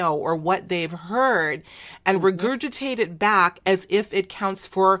they know or what they've heard and Mhm. regurgitate it back as if it counts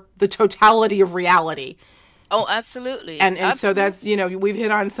for the totality of reality. Oh, absolutely. And so that's, Absolutely. we've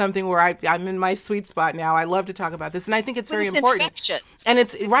hit on something where I'm in my sweet spot now. I love to talk about this. And I think it's Well, very it's important. infectious. And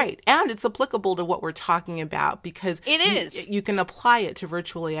it's right. And it's applicable to what we're talking about because It you is. you can apply it to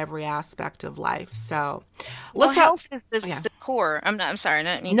virtually every aspect of life. So Well, let's talk. health is Yeah. the core. I'm sorry, I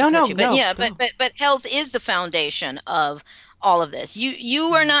don't mean to No, no, cut you, but no, yeah, but go. health is the foundation of all of this. You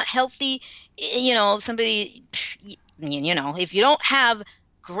are Yeah. not healthy, somebody, if you don't have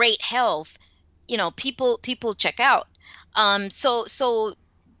great health, people check out. So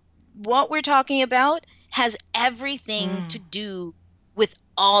what we're talking about has everything to Mm, do with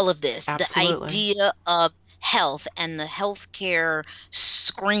all of this. The absolutely. idea of health and the healthcare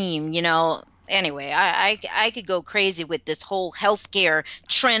scream. Anyway, I could go crazy with this whole healthcare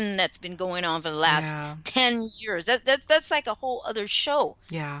trend that's been going on for the last Yeah. 10 years. That's like a whole other show.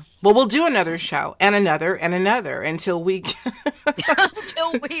 Yeah. Well, we'll do another show and another until we.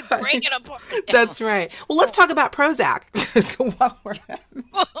 Until we break it apart. That's right. Well, let's talk about Prozac. So while we're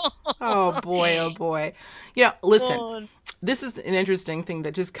oh boy, oh boy. Listen, Oh, this is an interesting thing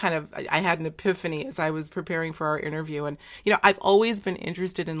that just kind of, I had an epiphany as I was preparing for our interview. And, I've always been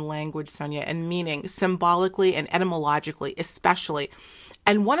interested in language, Sonia, and meaning symbolically and etymologically, especially.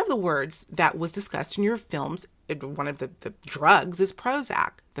 And one of the words that was discussed in your films, one of the drugs, is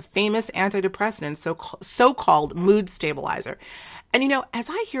Prozac, the famous antidepressant and so-called mood stabilizer. And, as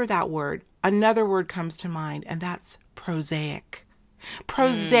I hear that word, another word comes to mind, and that's prosaic. mm,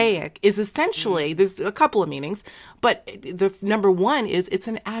 Prosaic is essentially, mm, there's a couple of meanings, but the number one is it's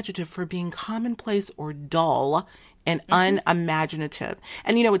an adjective for being commonplace or dull and mhm, unimaginative.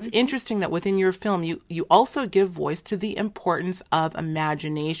 And it's mhm, interesting that within your film, you also give voice to the importance of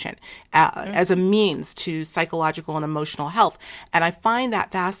imagination as a mhm. means to psychological and emotional health. And I find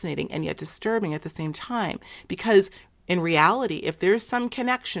that fascinating and yet disturbing at the same time because in reality, if there's some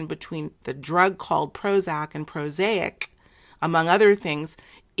connection between the drug called Prozac and prosaic, among other things,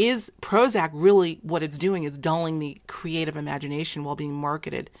 is Prozac really what it's doing is dulling the creative imagination while being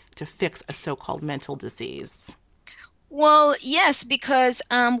marketed to fix a so-called mental disease? Well, yes, because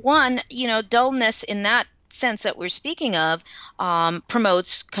one, dullness in that sense that we're speaking of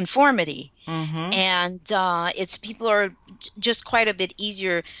promotes conformity. Mm-hmm. And it's people are just quite a bit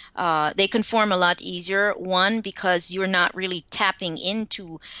easier. They conform a lot easier. One, because you're not really tapping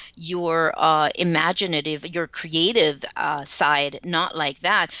into your imaginative, your creative side. Not like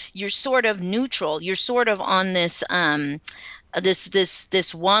that. You're sort of neutral. You're sort of on this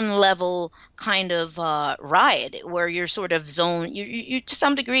this one level kind of ride where you're sort of zoned. You to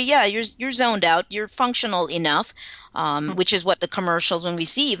some degree, yeah, you're zoned out. You're functional enough, which is what the commercials, when we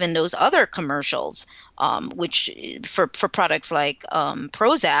see even those other commercials, which for products like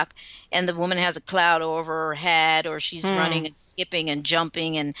Prozac, and the woman has a cloud over her head, or she's running and skipping and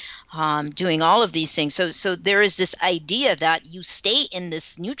jumping and doing all of these things. So there is this idea that you stay in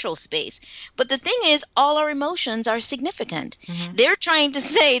this neutral space. But the thing is, all our emotions are significant. Mm-hmm. They're trying to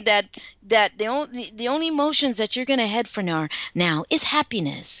say that the only emotions that you're going to head for now is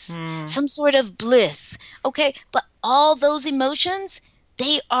happiness, some sort of bliss. Okay, but all those emotions,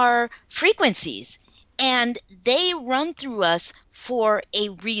 they are frequencies, and they run through us for a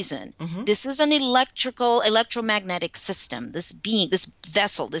reason. Mm-hmm. This is an electromagnetic system, this being, this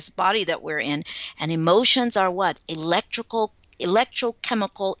vessel, this body that we're in. And emotions are what?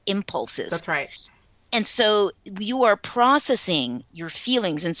 Electrochemical impulses. That's right. And so you are processing your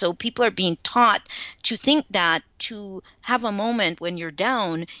feelings. And so people are being taught to think that to have a moment when you're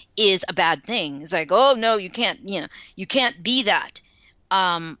down is a bad thing. It's like, oh, no, you can't be that.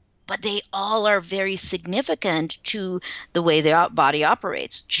 But they all are very significant to the way the body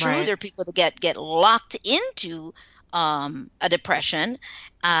operates. True, Right. there are people that get locked into a depression.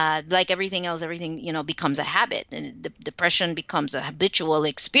 Like everything else, everything becomes a habit, and the depression becomes a habitual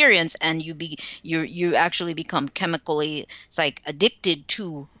experience, and you actually become chemically, it's like, addicted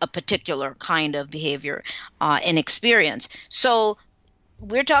to a particular kind of behavior and experience. So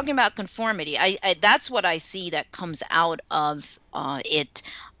we're talking about conformity. I that's what I see that comes out of it,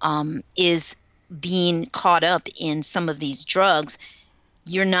 is being caught up in some of these drugs.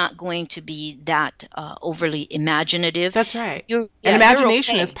 You're not going to be that overly imaginative. That's right. And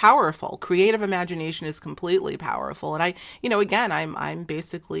Imagination is powerful. Creative imagination is completely powerful. And again, I'm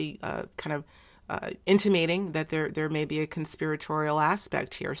basically kind of intimating that there may be a conspiratorial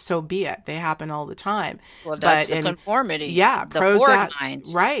aspect here. So be it. They happen all the time. Well, that's the conformity. Yeah, the Prozac, bored mind.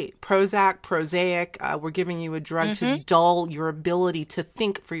 right? Prozac. We're giving you a drug to dull your ability to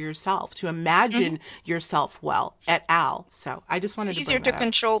think for yourself, to imagine yourself well, et al. So I just wanted It's to easier bring to that up.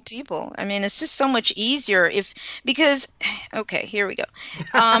 control people. I mean, it's just so much easier because okay, here we go.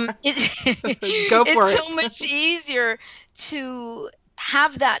 Go for It's it. so much easier to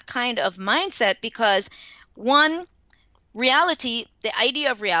have that kind of mindset because, one, reality, the idea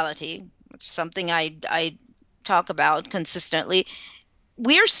of reality, which is something I talk about consistently,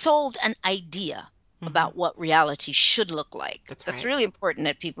 we're sold an idea about what reality should look like. That's That's right. really important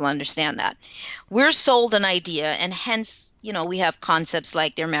that people understand that. We're sold an idea, and hence, we have concepts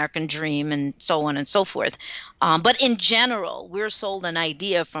like the American dream and so on and so forth. But in general, we're sold an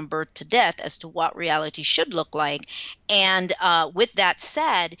idea from birth to death as to what reality should look like. And with that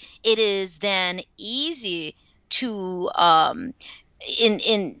said, it is then easy to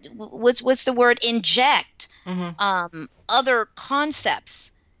what's the word? Inject other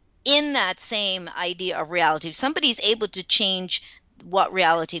concepts in that same idea of reality. If somebody's able to change what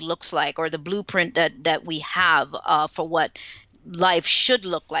reality looks like, or the blueprint that we have for what life should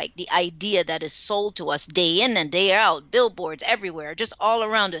look like, the idea that is sold to us day in and day out, billboards everywhere, just all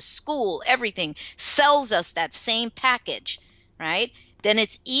around us, school, everything sells us that same package, right? Then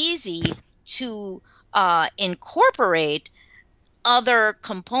it's easy to incorporate other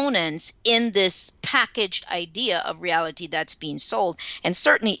components in this packaged idea of reality that's being sold. And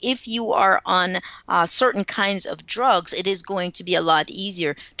certainly if you are on certain kinds of drugs, it is going to be a lot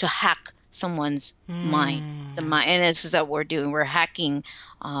easier to hack someone's mind. And this is what we're doing. We're hacking,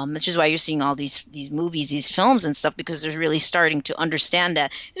 which is why you're seeing all these movies, these films and stuff, because they're really starting to understand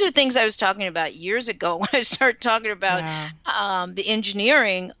that. These are things I was talking about years ago when I started talking about the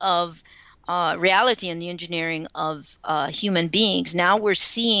engineering of reality and the engineering of human beings. Now we're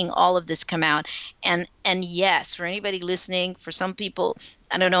seeing all of this come out. And yes, for anybody listening, for some people,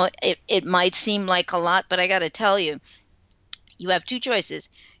 I don't know, it might seem like a lot, but I got to tell you, you have two choices.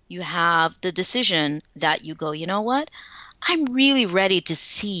 You have the decision that you go, you know what? I'm really ready to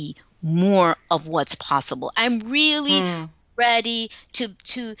see more of what's possible. I'm really ready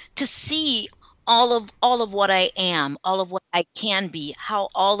to see all of what I am, all of what I can be, how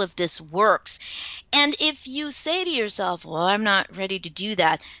all of this works. And if you say to yourself, well, I'm not ready to do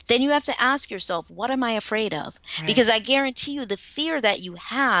that, then you have to ask yourself, what am I afraid of? Right. Because I guarantee you the fear that you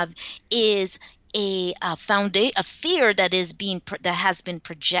have is a fear that is that has been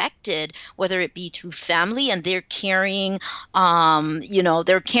projected, whether it be through family, and they're carrying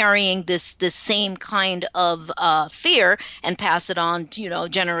they're carrying this same kind of fear and pass it on,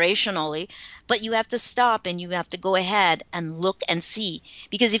 generationally. But you have to stop and you have to go ahead and look and see,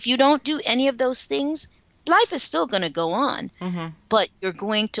 because if you don't do any of those things, life is still going to go on, but you're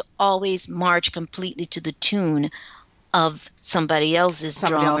going to always march completely to the tune of somebody else's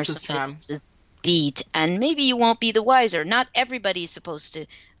drum or somebody else's beat, and maybe you won't be the wiser. Not everybody's supposed to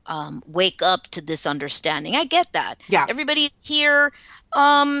wake up to this understanding. I get that. Yeah. Everybody's here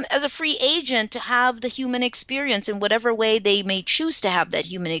as a free agent to have the human experience in whatever way they may choose to have that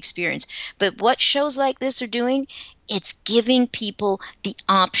human experience. But what shows like this are doing, it's giving people the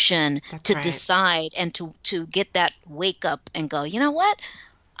option to decide and to get that wake up and go, you know what?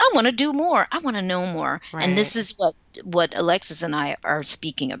 I want to do more. I want to know more. Right. And this is what Alexis and I are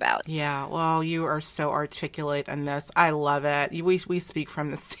speaking about. Yeah. Well, you are so articulate in this. I love it. We speak from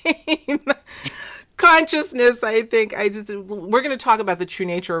the same consciousness. I think we're going to talk about the true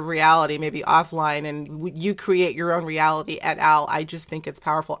nature of reality, maybe offline, and you create your own reality et al. I just think it's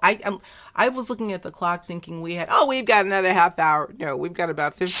powerful. I was looking at the clock thinking we've got another half hour. No, we've got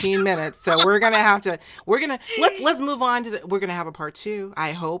about 15 minutes. So let's move on to we're going to have a part 2,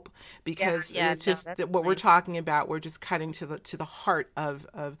 I hope, because it's just what we're talking about. We're just cutting to the heart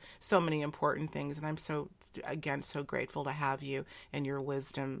of so many important things. And I'm so grateful to have you and your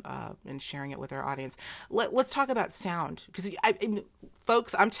wisdom and sharing it with our audience. Let's talk about sound, because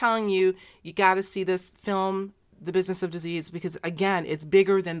folks, I'm telling you, you got to see this film, The Business of Disease, because again, it's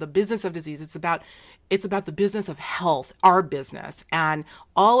bigger than the business of disease. It's about the business of health, our business, and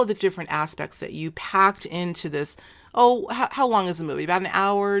all of the different aspects that you packed into this. How long is the movie? About an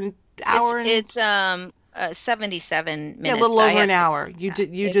hour? It's 77 minutes. Yeah, a little over an hour. You did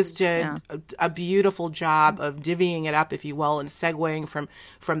a beautiful job of divvying it up, if you will, and segueing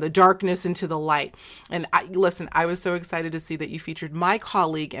from the darkness into the light. And I was so excited to see that you featured my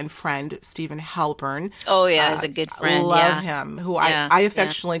colleague and friend, Stephen Halpern. Oh, yeah, he's a good friend. Love him, who I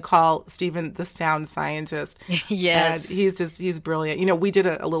affectionately call Stephen the sound scientist. Yes. And he's brilliant. We did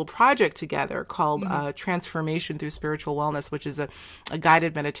a little project together called Transformation Through Spiritual Wellness, which is a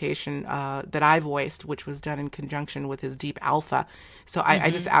guided meditation that I voiced, which was done in conjunction with his Deep Alpha. So I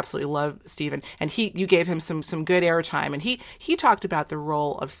just absolutely love Stephen. And you gave him some good airtime. And he talked about the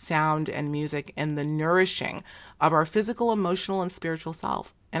role of sound and music in the nourishing of our physical, emotional, and spiritual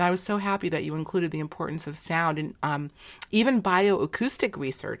self. And I was so happy that you included the importance of sound and even bioacoustic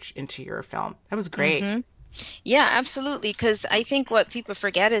research into your film. That was great. Mm-hmm. Yeah, absolutely. Because I think what people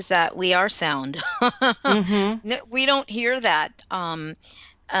forget is that we are sound. We don't hear that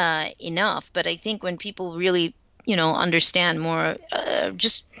enough. But I think when people really, understand more,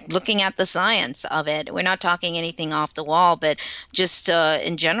 just looking at the science of it, we're not talking anything off the wall, but just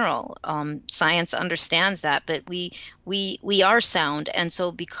in general, science understands that. But we are sound, and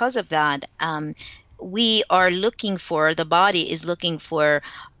so because of that, the body is looking for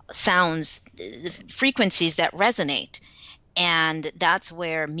sounds, frequencies that resonate, and that's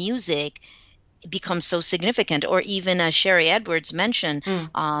where music becomes so significant. Or even as Sherry Edwards mentioned,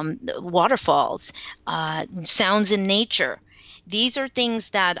 waterfalls, sounds in nature. These are things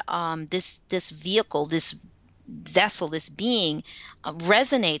that this vehicle, this vessel, this being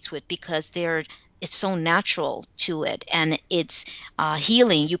resonates with, because it's so natural to it, and it's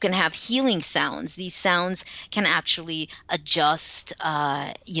healing. You can have healing sounds. These sounds can actually adjust,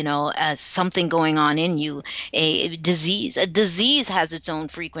 as something going on in you. A disease has its own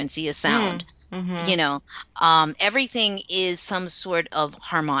frequency of sound. Everything is some sort of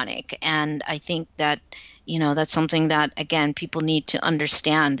harmonic, and I think that that's something that, again, people need to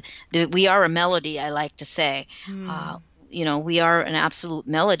understand. That we are a melody, I like to say. We are an absolute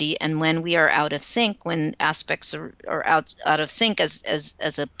melody, and when we are out of sync, when aspects are out of sync,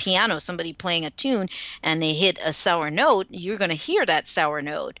 as a piano, somebody playing a tune and they hit a sour note, you're going to hear that sour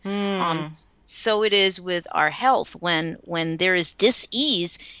note. So it is with our health. When there is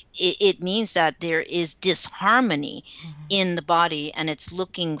dis-ease, it means that there is disharmony in the body, and it's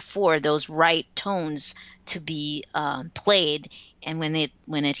looking for those right tones to be played. And when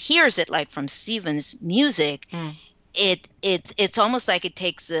it hears it, like from Stephen's music, it's almost like it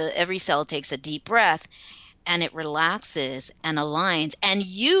takes every cell takes a deep breath, and it relaxes and aligns. And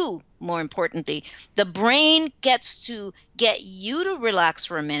you, more importantly, the brain gets to get you to relax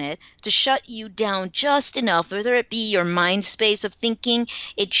for a minute, to shut you down just enough, whether it be your mind space of thinking.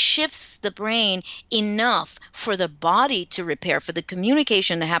 It shifts the brain enough for the body to repair, for the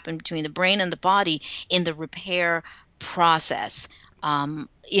communication to happen between the brain and the body in the repair process.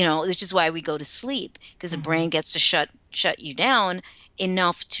 which is why we go to sleep, because the brain gets to shut you down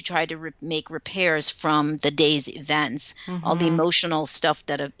enough to try to make repairs from the day's events, all the emotional stuff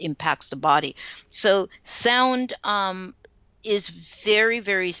that impacts the body. So sound is very,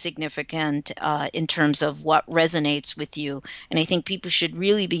 very significant in terms of what resonates with you, and I think people should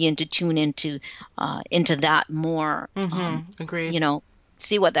really begin to tune into that more. Agreed.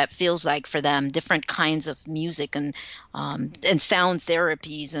 See what that feels like for them. Different kinds of music and sound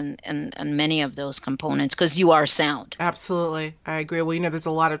therapies and many of those components, because you are sound. Absolutely, I agree. Well, there's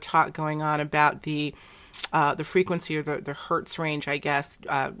a lot of talk going on about the frequency or the hertz range, I guess.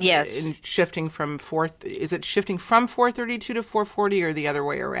 Yes. In shifting from is it shifting from 432 to 440 or the other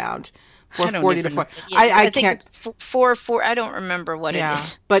way around? 440 to 4. I can't. It's 4. I don't remember what it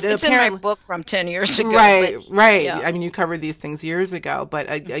is. But it's in my book from 10 years ago. Right. Yeah. I mean, you covered these things years ago, but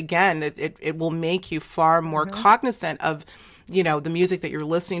again, it will make you far more cognizant of the music that you're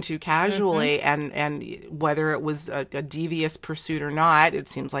listening to casually, and whether it was a devious pursuit or not. It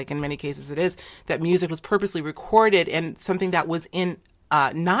seems like in many cases it is, that music was purposely recorded and something that was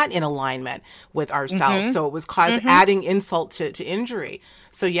not in alignment with ourselves. So it was adding insult to injury.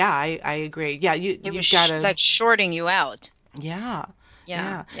 So yeah, I agree. Yeah, you've got to, like, shorting you out. Yeah.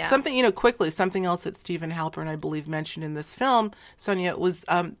 Yeah. Something, quickly, something else that Stephen Halpern, I believe, mentioned in this film, Sonia, was,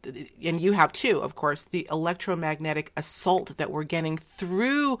 and you have too, of course, the electromagnetic assault that we're getting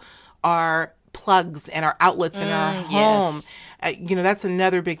through our plugs and our outlets in our home. Yes. That's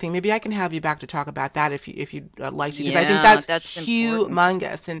another big thing. Maybe I can have you back to talk about that if you'd like to, because I think that's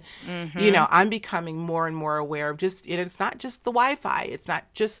humongous. And I'm becoming more and more aware of just it's not just the Wi-Fi, it's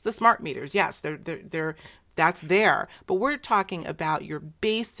not just the smart meters. Yes, they're that's there, but we're talking about your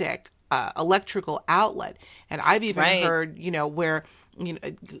basic electrical outlet. And I've even heard where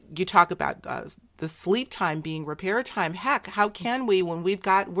you talk about the sleep time being repair time. Heck, how can we, when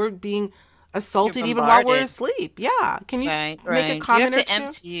we're being assaulted even while we're asleep? Yeah. Can you make a comment? You have to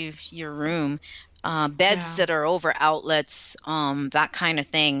empty your room. Beds that are over outlets, that kind of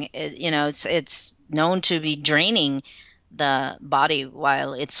thing. It's known to be draining the body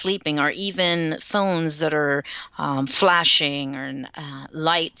while it's sleeping, or even phones that are flashing, or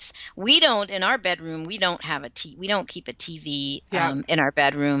lights. We don't, in our bedroom, we don't have we don't keep a TV in our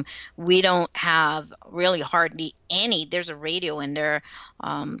bedroom. We don't have really hardly any. There's a radio in there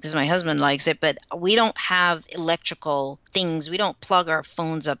because my husband likes it, but we don't have electrical things. We don't plug our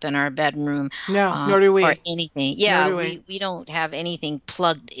phones up in our bedroom. No, nor do we. Or anything. Yeah, we don't have anything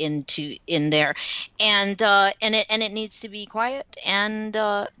plugged in there, and it needs to be quiet and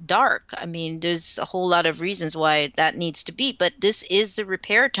dark. I mean, there's a whole lot of reasons why that needs to be, but this is the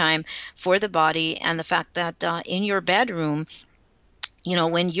repair time for the body, and the fact that in your bedroom,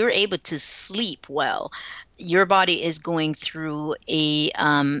 when you're able to sleep well, your body is going through a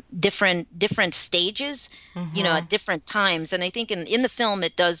different stages, at different times. And I think in the film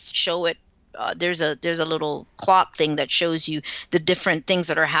it does show it. There's a little clock thing that shows you the different things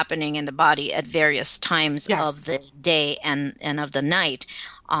that are happening in the body at various times of the day and of the night.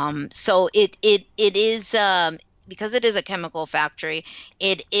 So it is. Because it is a chemical factory,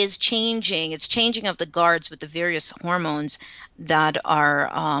 it is changing. It's changing of the guards with the various hormones that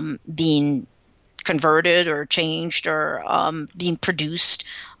are being converted or changed or being produced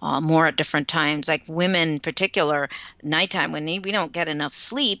more at different times. Like women in particular, nighttime, when we don't get enough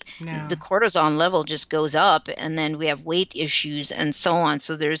sleep, the cortisol level just goes up, and then we have weight issues and so on.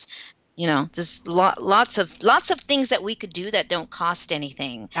 So there's lots of things that we could do that don't cost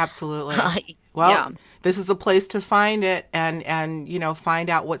anything. Absolutely. This is a place to find it and find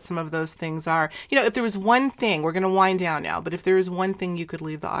out what some of those things are. If there was one thing, we're going to wind down now, but if there is one thing you could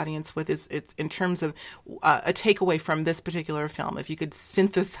leave the audience with, it's in terms of a takeaway from this particular film, if you could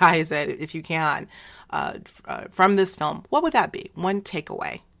synthesize it, if you can, from this film, what would that be? One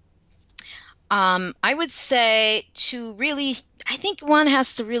takeaway. I would say I think one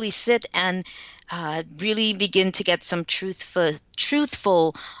has to really sit and really begin to get some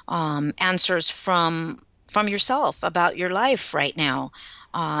truthful answers from yourself about your life right now,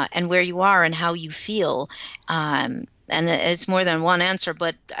 and where you are and how you feel. And it's more than one answer,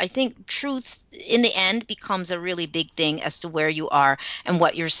 but I think truth in the end becomes a really big thing as to where you are and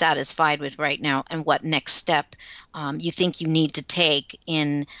what you're satisfied with right now, and what next step you think you need to take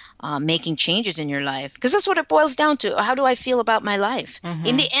in making changes in your life. Because that's what it boils down to. How do I feel about my life?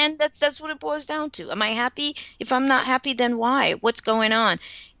 In the end, that's what it boils down to. Am I happy? If I'm not happy, then why? What's going on?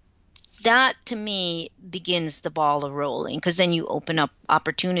 that to me begins the ball rolling, because then you open up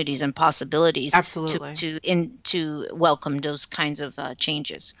opportunities and possibilities Absolutely. to welcome those kinds of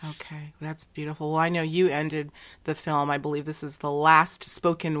changes. Okay, that's beautiful. Well, I know you ended the film, I believe this was the last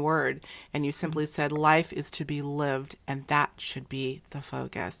spoken word, and you simply said, life is to be lived, and that should be the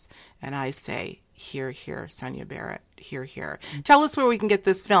focus. And I say, hear, hear, Sonia Barrett, hear, hear. Tell us where we can get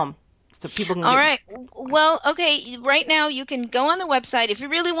this film so people can All right. Well, okay. Right now, you can go on the website. If you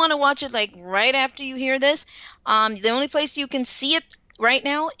really want to watch it, like right after you hear this, the only place you can see it right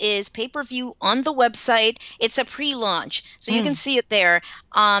now is pay-per-view on the website. It's a pre-launch, so you can see it there.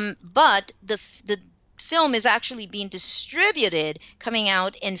 But the film is actually being distributed, coming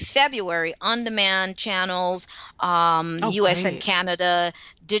out in February, on-demand channels, U.S. great. and Canada,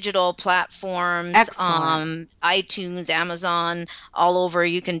 digital platforms, iTunes, Amazon, all over.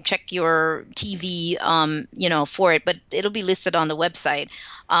 You can check your TV, for it, but it'll be listed on the website.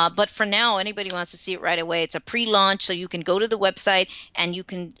 But for now, anybody who wants to see it right away, it's a pre-launch, so you can go to the website and you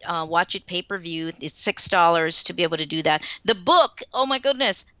can watch it pay-per-view. It's $6 to be able to do that. The book, oh my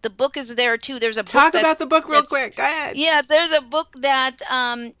goodness, the book is there too. There's a book. Talk about the book real quick. Go ahead. Yeah, there's a book that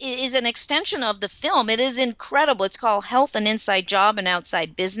is an extension of the film. It is incredible. It's called Health: An Inside Job and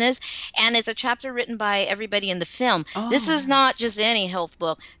Outside Business, and it's a chapter written by everybody in the film. This is not just any health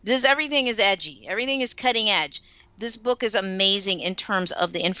book. Everything is edgy. Everything is cutting edge. This book is amazing in terms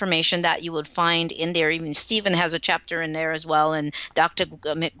of the information that you would find in there. Even Stephen has a chapter in there as well, and Dr.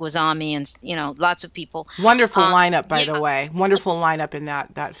 Amit Gwazami, and lots of people. Wonderful lineup, by the way. Wonderful lineup in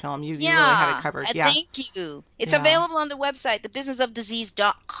that film. You really had it covered. Yeah. Thank you. It's available on the website.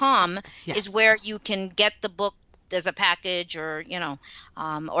 thebusinessofdisease.com is where you can get the book as a package, or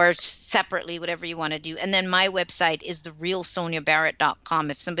or separately, whatever you want to do. And then my website is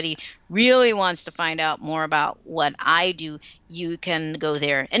therealsoniabarrett.com. If somebody really wants to find out more about what I do, you can go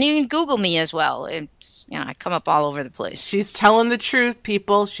there, and you can Google me as well. It's, I come up all over the place. She's telling the truth,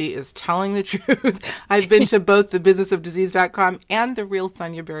 people. She is telling the truth. I've been to both thebusinessofdisease.com and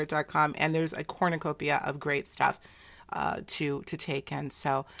therealsoniabarrett.com, and there's a cornucopia of great stuff to take in.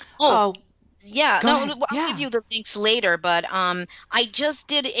 So, yeah, no, I'll give you the links later, but I just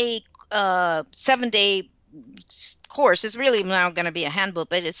did a 7-day course. It's really now going to be a handbook,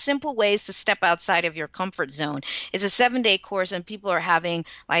 but it's simple ways to step outside of your comfort zone. It's a 7-day course, and people are having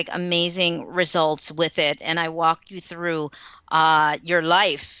like amazing results with it. And I walk you through your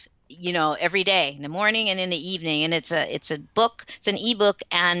life, every day, in the morning and in the evening. And it's a book, it's an ebook,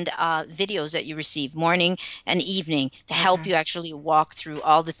 and videos that you receive morning and evening to help you actually walk through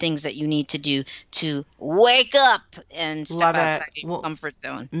all the things that you need to do to wake up and step outside your comfort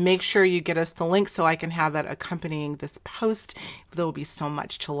zone. Make sure you get us the link so I can have that accompanying this post. There will be so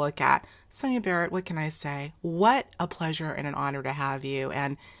much to look at. Sonia Barrett, what can I say? What a pleasure and an honor to have you.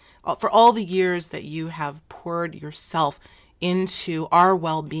 And for all the years that you have poured yourself into our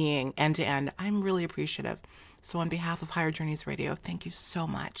well-being end to end, I'm really appreciative. So on behalf of Higher Journeys Radio, thank you so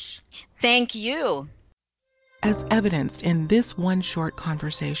much. Thank you. As evidenced in this one short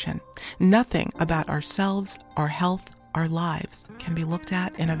conversation, nothing about ourselves, our health, our lives can be looked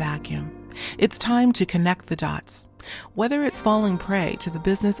at in a vacuum. It's time to connect the dots. Whether it's falling prey to the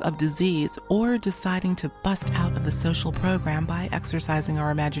business of disease or deciding to bust out of the social program by exercising our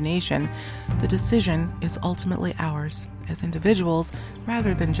imagination, the decision is ultimately ours as individuals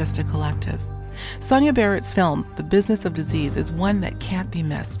rather than just a collective. Sonia Barrett's film, The Business of Disease, is one that can't be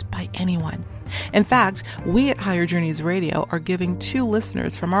missed by anyone. In fact, we at Higher Journeys Radio are giving 2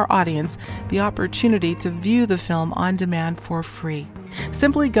 listeners from our audience the opportunity to view the film on demand for free.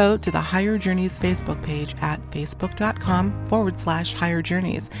 Simply go to the Higher Journeys Facebook page at facebook.com/Higher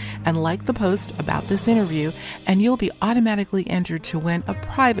Journeys and like the post about this interview, and you'll be automatically entered to win a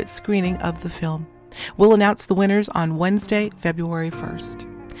private screening of the film. We'll announce the winners on Wednesday, February 1st.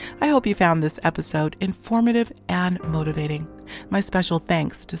 I hope you found this episode informative and motivating. My special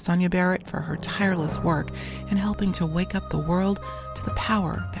thanks to Sonia Barrett for her tireless work in helping to wake up the world to the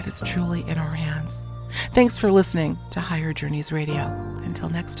power that is truly in our hands. Thanks for listening to Higher Journeys Radio. Until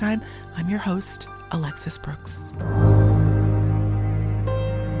next time, I'm your host, Alexis Brooks.